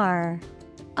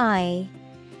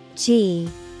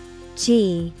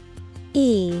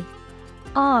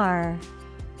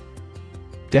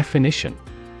 Definition: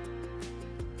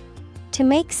 to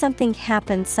make something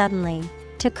happen suddenly,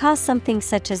 to cause something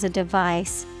such as a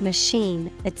device,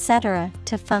 machine, etc.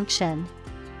 to function.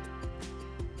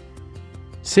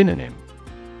 Synonym: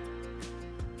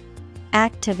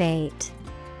 Activate,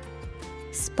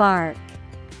 spark,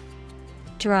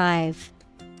 drive.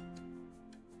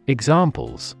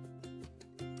 Examples: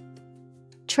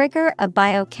 trigger a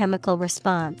biochemical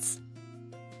response,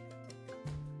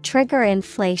 trigger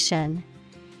inflation.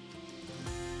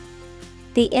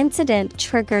 The incident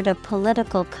triggered a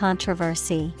political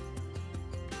controversy.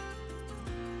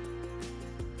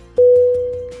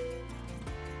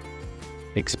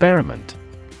 Experiment.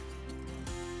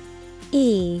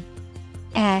 E-X-P-E-R-I-M-E-N-T.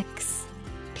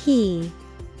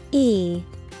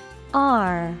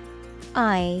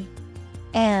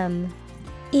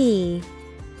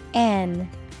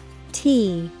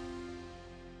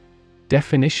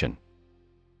 Definition: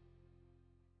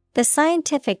 the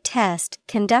scientific test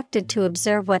conducted to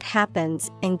observe what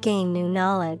happens and gain new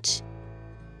knowledge.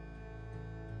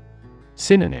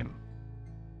 Synonym: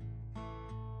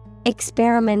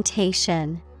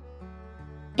 experimentation,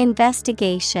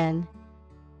 investigation.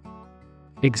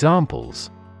 Examples: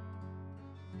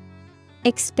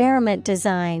 experiment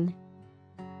design,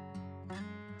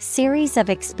 series of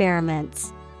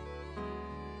experiments.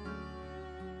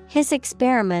 His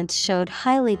experiments showed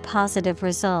highly positive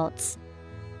results.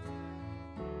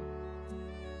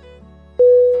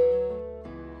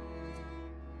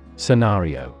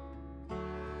 Scenario.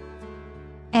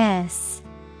 S-C-E-N-A-R-I-O.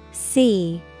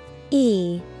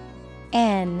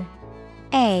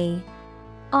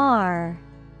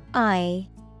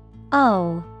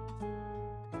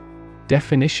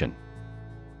 Definition: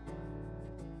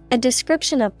 a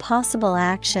description of possible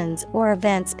actions or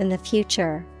events in the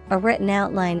future, a written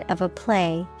outline of a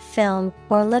play, film,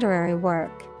 or literary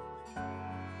work.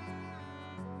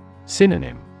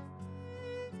 Synonym: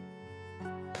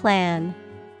 plan,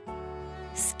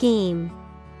 scheme,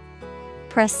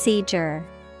 procedure.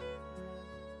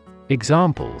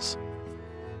 Examples: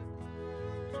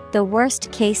 the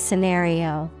worst case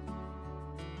scenario,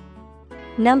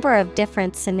 number of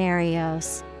different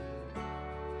scenarios.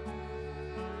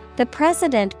 The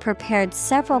president prepared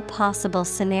several possible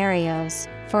scenarios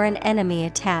for an enemy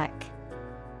attack.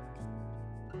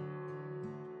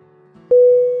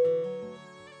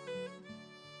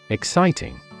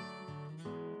 Exciting.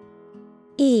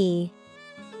 E-X-C-I-T-I-N-G.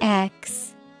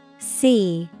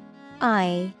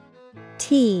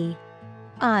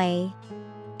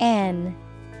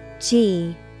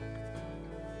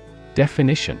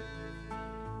 Definition: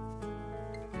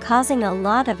 causing a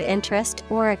lot of interest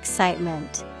or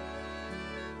excitement.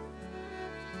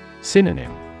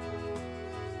 Synonym: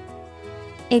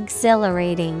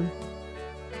 exhilarating,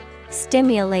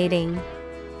 stimulating,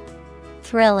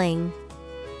 thrilling.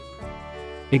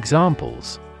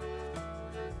 Examples: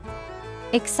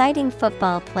 exciting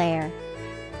football player,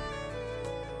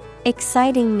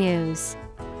 exciting news.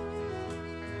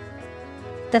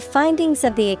 The findings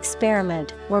of the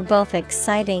experiment were both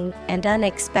exciting and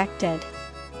unexpected.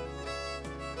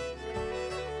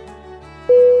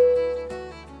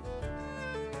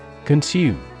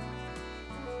 Consume.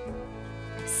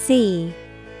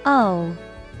 C-O-N-S-U-M-E.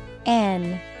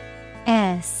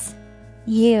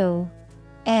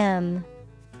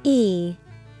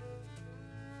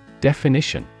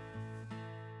 Definition: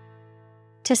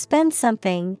 to spend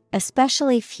something,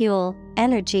 especially fuel,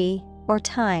 energy, or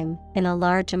time, in a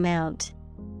large amount.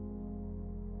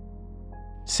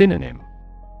 Synonym: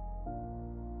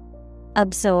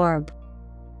 absorb,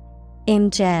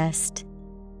 ingest,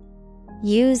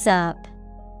 use up.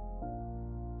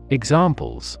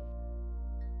 Examples: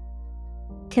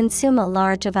 consume a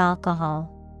large of alcohol,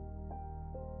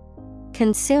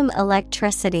 consume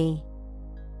electricity.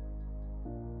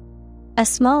 A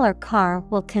smaller car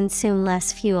will consume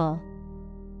less fuel.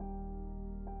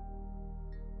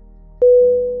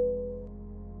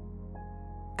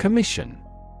 Commission.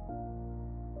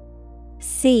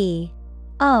 C-O-M-M-I-S-S-I-O-N.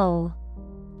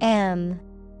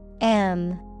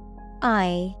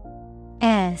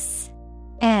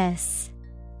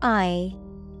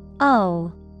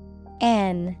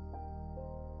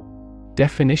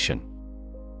 Definition: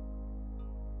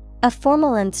 a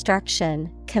formal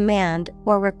instruction, command,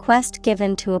 or request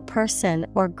given to a person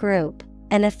or group,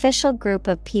 an official group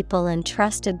of people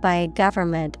entrusted by a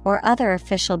government or other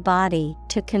official body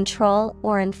to control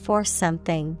or enforce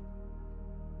something.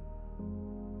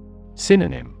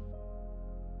 Synonym: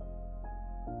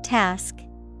 Task,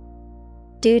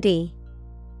 duty,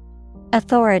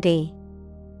 authority.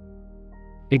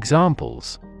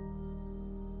 Examples: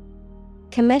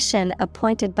 Commission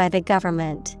appointed by the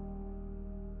government.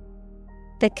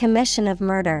 The commission of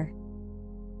murder.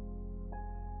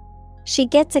 She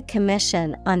gets a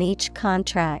commission on each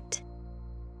contract.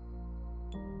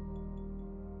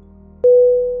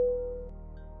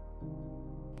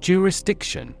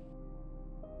 Jurisdiction.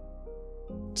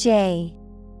 J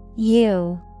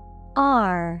U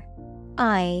R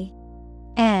I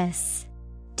S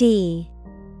D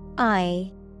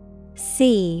I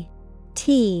C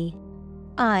T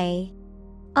I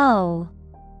O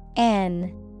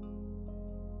N.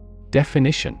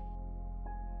 Definition: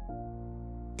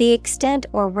 the extent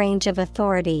or range of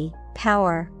authority,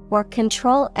 power, or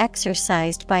control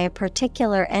exercised by a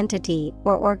particular entity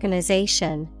or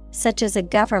organization, such as a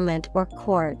government or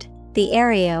court, the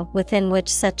area within which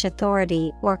such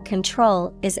authority or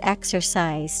control is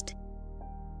exercised.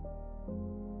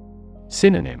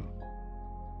 Synonym: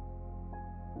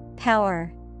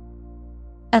 Power,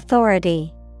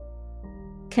 authority,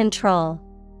 control.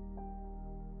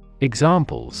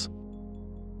 Examples: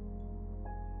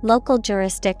 Local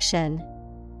jurisdiction,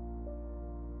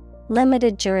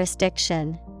 limited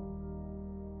jurisdiction.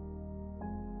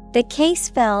 The case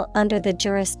fell under the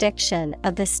jurisdiction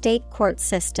of the state court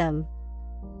system.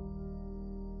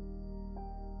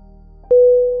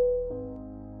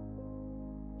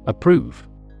 Approve.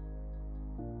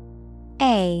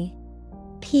 A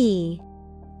P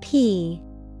P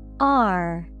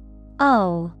R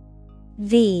O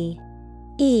V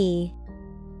E.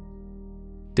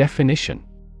 Definition: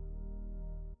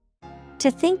 to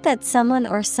think that someone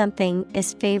or something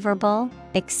is favorable,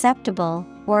 acceptable,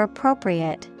 or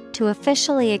appropriate, to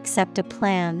officially accept a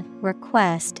plan,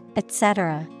 request,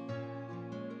 etc.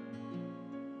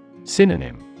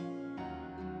 Synonym: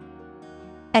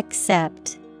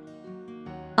 Accept,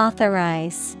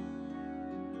 authorize,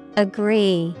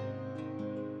 agree.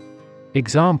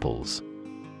 Examples: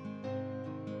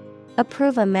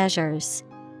 approve a measures,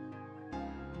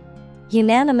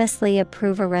 unanimously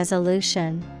approve a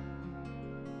resolution.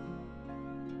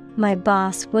 My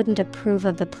boss wouldn't approve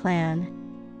of the plan.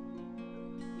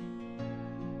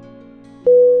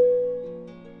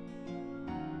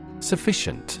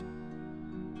 Sufficient.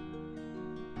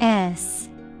 S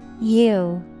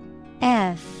U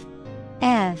F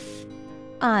F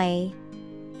I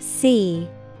C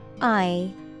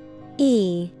I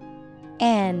E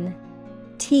N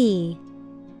T.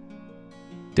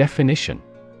 Definition: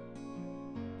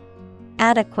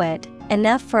 adequate,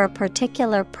 enough for a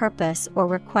particular purpose or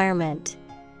requirement.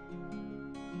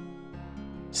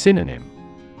 Synonym: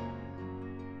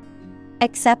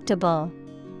 Acceptable,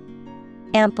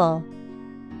 ample,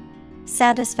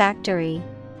 satisfactory.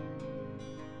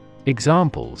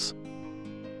 Examples: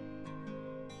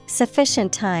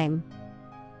 sufficient time,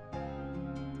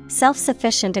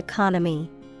 self-sufficient economy.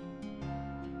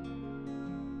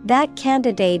 That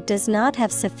candidate does not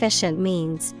have sufficient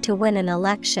means to win an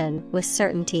election with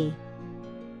certainty.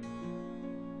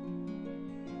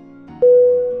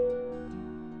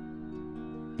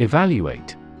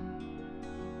 Evaluate.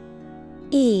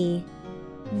 E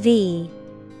V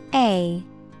A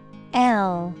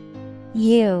L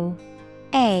U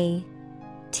A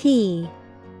T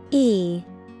E.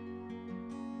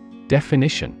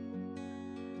 Definition: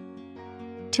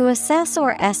 to assess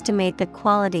or estimate the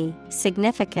quality,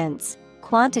 significance,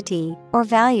 quantity, or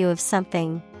value of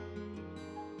something.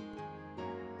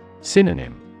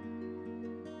 Synonym: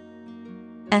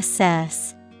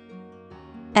 Assess,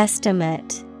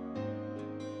 estimate,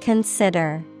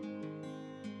 consider.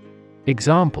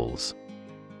 Examples: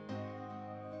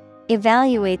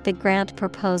 evaluate the grant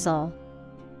proposal.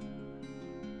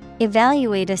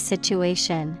 Evaluate a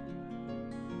situation.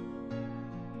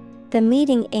 The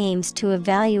meeting aims to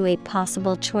evaluate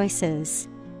possible choices.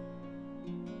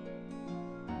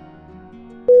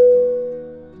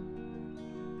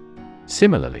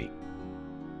 Similarly.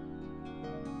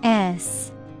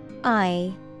 S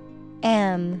I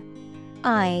M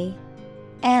I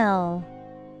L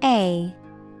A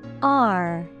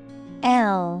R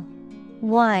L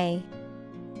Y.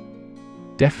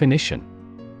 Definition: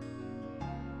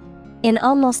 in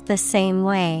almost the same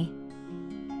way.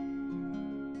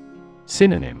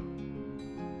 Synonym: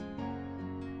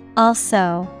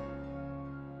 Also,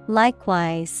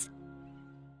 likewise,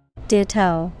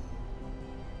 ditto.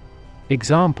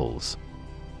 Examples: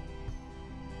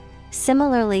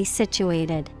 similarly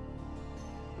situated,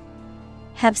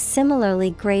 have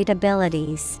similarly great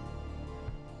abilities.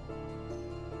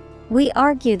 We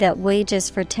argue that wages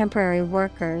for temporary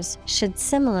workers should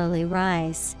similarly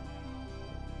rise.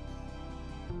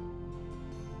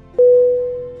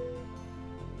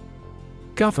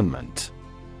 Government.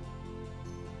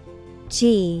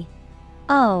 Government.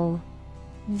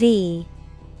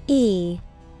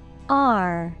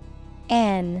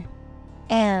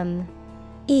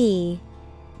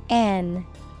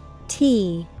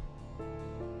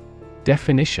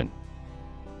 Definition: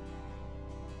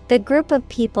 the group of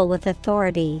people with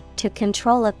authority to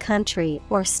control a country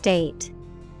or state.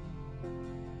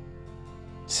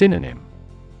 Synonym: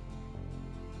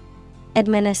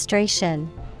 administration,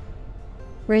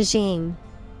 regime,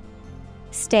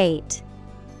 state.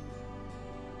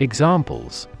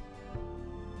 Examples: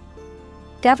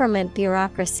 government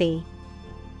bureaucracy,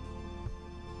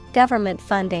 government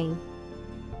funding.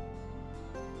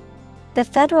 The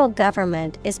federal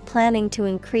government is planning to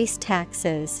increase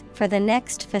taxes for the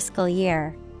next fiscal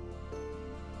year.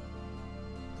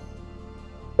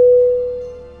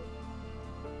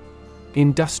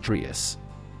 Industrious.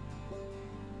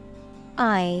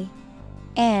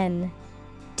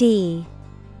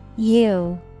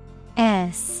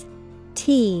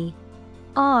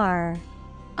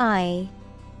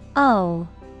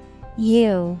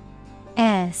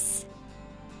 Industrious.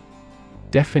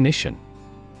 Definition: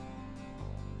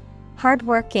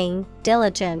 hardworking,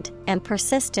 diligent, and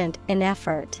persistent in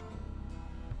effort.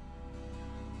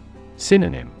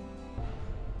 Synonym: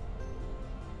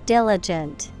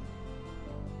 diligent,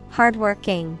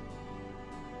 hardworking,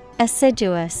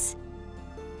 assiduous.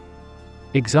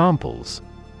 Examples: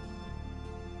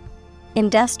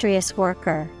 industrious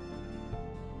worker,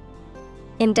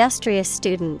 industrious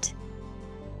student.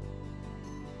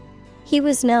 He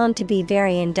was known to be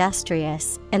very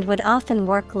industrious and would often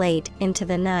work late into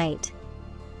the night.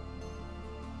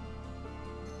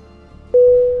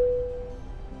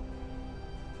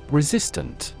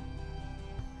 Resistant.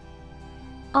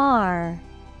 RESISTANT.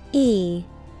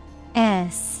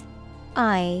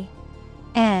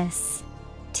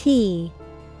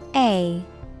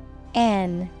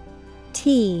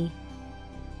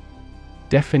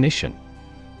 Definition: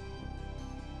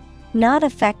 not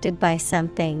affected by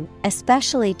something,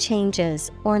 especially changes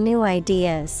or new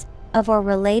ideas, of or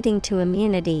relating to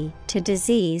immunity to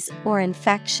disease or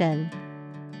infection.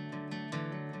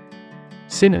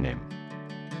 Synonym: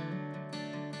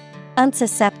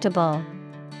 unsusceptible,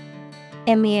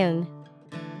 immune,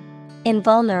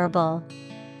 invulnerable.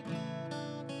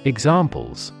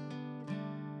 Examples: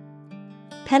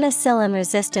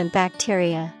 penicillin-resistant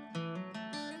bacteria,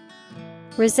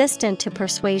 resistant to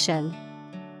persuasion.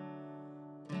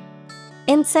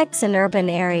 Insects in urban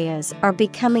areas are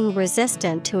becoming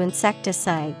resistant to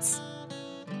insecticides.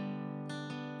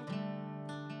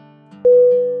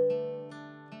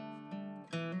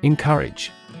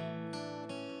 Encourage.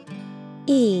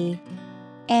 ENCOURAGE.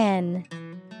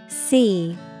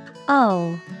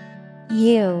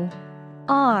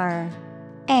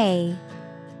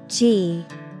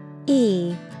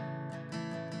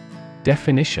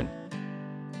 Definition: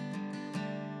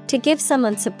 to give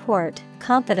someone support,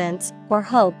 confidence, or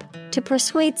hope, to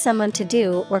persuade someone to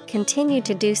do or continue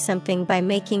to do something by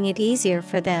making it easier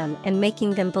for them and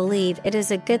making them believe it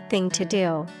is a good thing to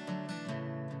do.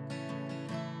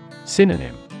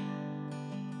 Synonym: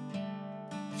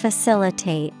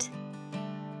 facilitate,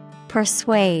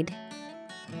 persuade,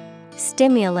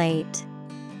 stimulate.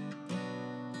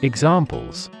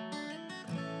 Examples: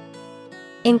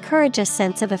 encourage a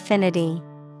sense of affinity,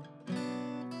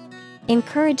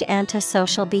 encourage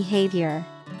antisocial behavior.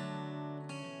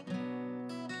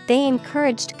 They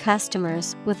encouraged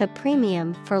customers with a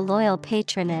premium for loyal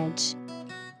patronage.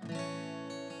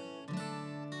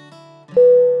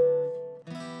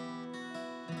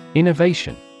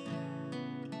 Innovation.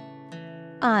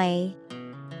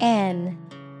 INNOVATION.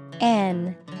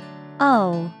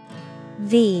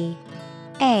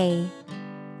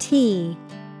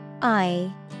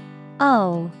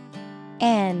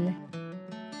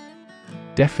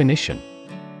 Definition: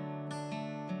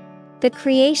 the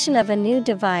creation of a new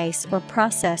device or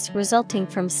process resulting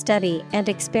from study and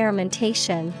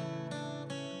experimentation.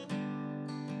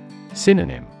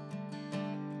 Synonym: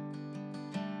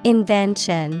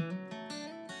 invention,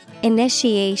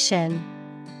 initiation,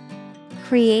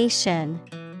 creation.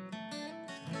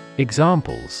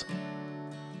 Examples: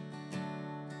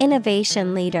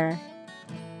 innovation leader,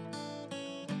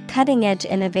 cutting-edge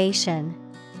innovation.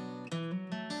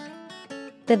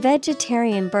 The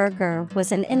vegetarian burger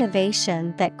was an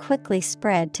innovation that quickly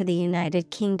spread to the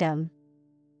United Kingdom.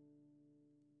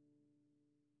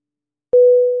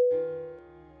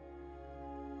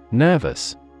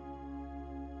 Nervous.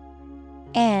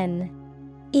 N-E-R-V-O-U-S.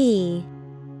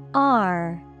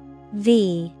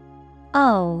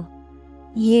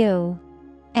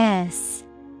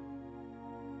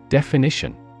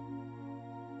 Definition: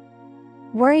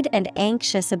 worried and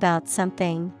anxious about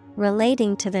something,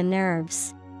 relating to the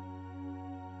nerves.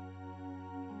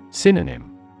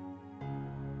 Synonym: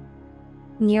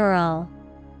 Neural,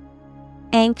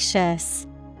 anxious,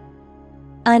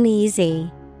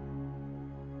 uneasy.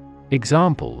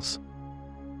 Examples: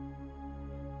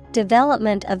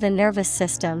 development of the nervous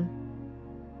system.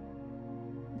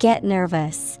 Get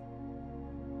nervous.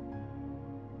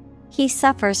 He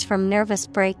suffers from nervous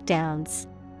breakdowns.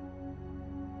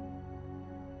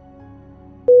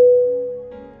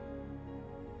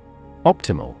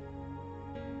 Optimal.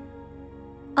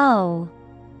 O-P-T-I-M-A-L.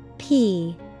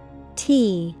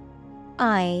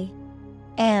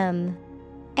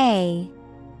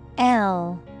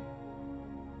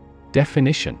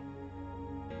 Definition: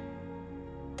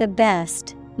 the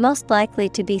best, most likely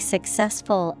to be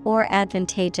successful or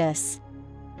advantageous.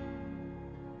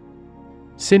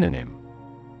 Synonym: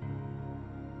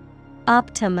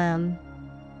 optimum,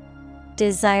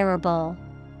 desirable,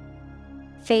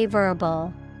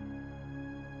 favorable.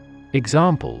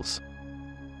 Examples: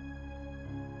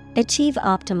 achieve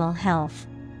optimal health.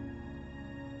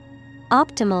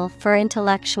 Optimal for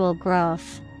intellectual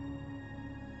growth.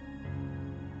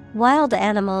 Wild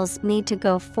animals need to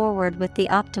go forward with the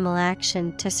optimal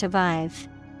action to survive.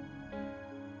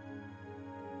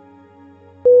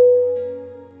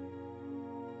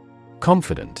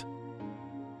 Confident.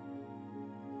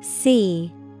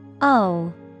 C-O-N-F-I-D-E-N-T.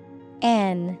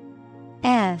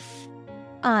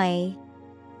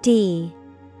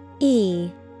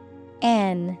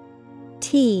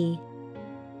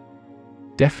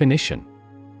 Definition: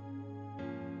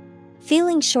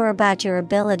 feeling sure about your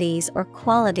abilities or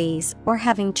qualities, or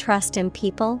having trust in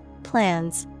people,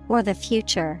 plans, or the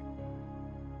future.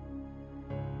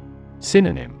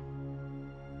 Synonym: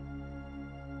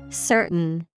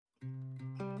 certain,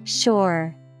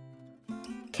 sure,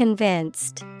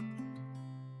 convinced.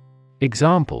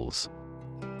 Examples: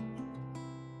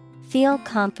 feel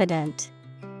confident.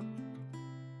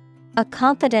 A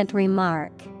confident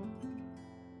remark.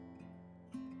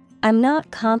 I'm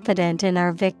not confident in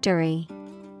our victory.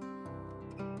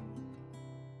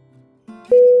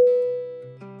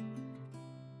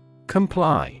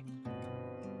 Comply.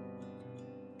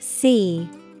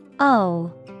 C-O-M-P-L-Y.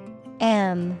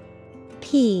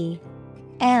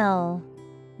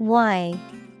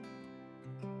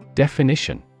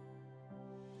 Definition: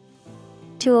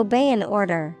 to obey an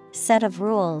order, set of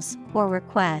rules, or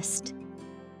request.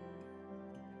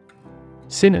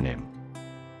 Synonym: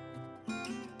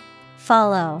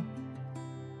 follow,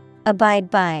 abide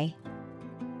by,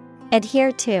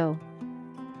 adhere to.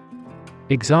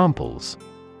 Examples: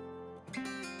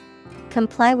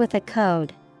 comply with a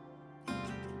code.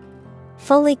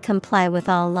 Fully comply with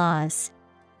all laws.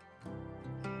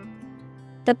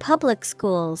 The public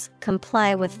schools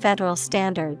comply with federal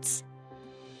standards.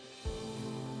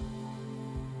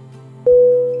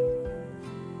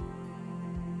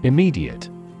 Immediate.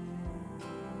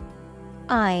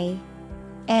 I-M-M-E-D-I-A-T-E.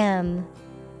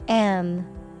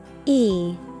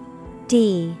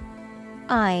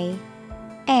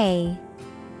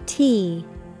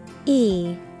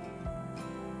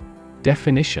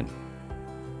 Definition: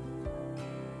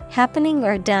 happening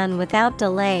or done without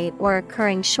delay or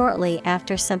occurring shortly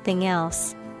after something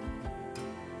else.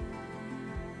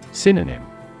 Synonym: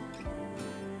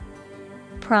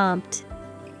 prompt,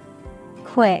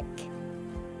 quick,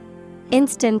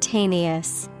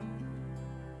 instantaneous.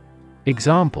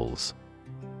 Examples: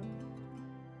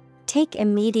 take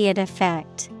immediate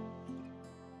effect.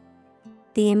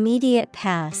 The immediate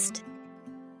past.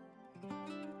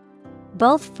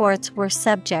 Both forts were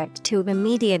subject to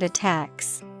immediate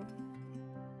attacks.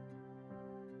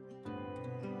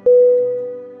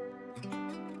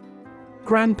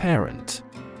 Grandparent.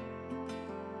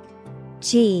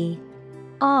 Grandparent.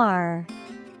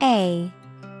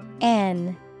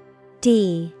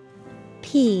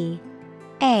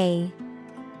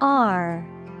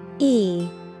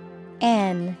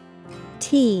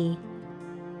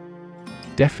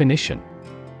 Definition: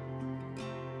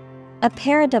 a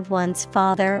parent of one's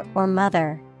father or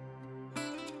mother.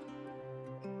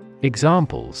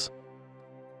 Examples: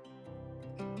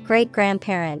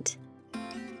 great-grandparent.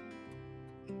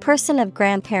 Person of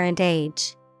grandparent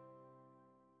age.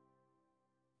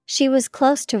 She was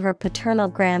close to her paternal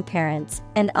grandparents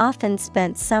and often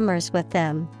spent summers with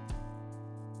them.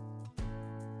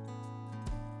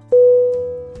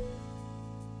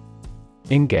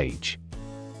 Engage.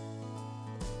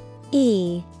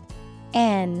 E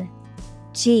N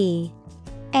G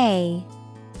A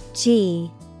G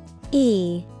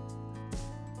E.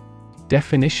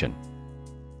 Definition: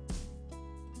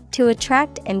 To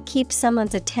attract and keep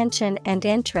someone's attention and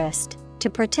interest, to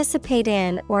participate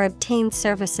in or obtain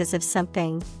services of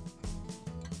something.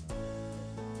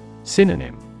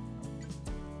 Synonym: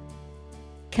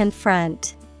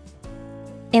 Confront,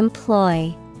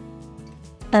 employ,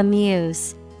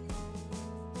 amuse.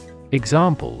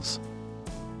 Examples: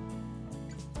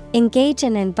 Engage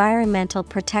in environmental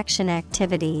protection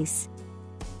activities.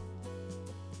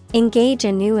 Engage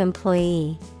a new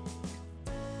employee.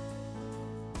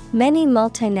 Many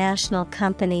multinational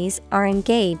companies are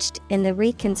engaged in the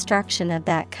reconstruction of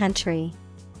that country.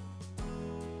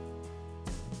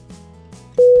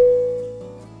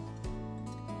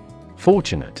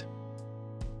 Fortunate.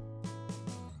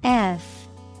 F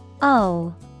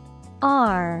O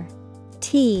R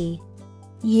T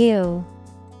U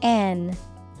N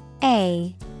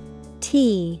A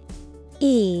T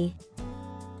E.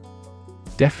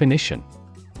 Definition: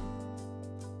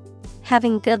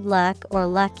 Having good luck or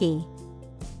lucky.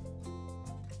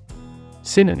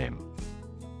 Synonym: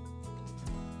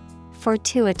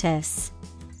 Fortuitous,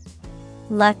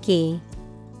 lucky,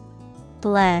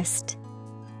 blessed.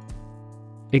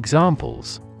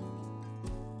 Examples: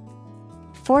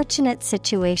 Fortunate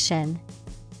situation.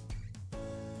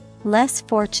 Less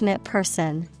fortunate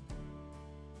person.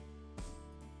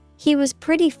 He was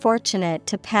pretty fortunate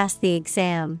to pass the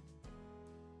exam.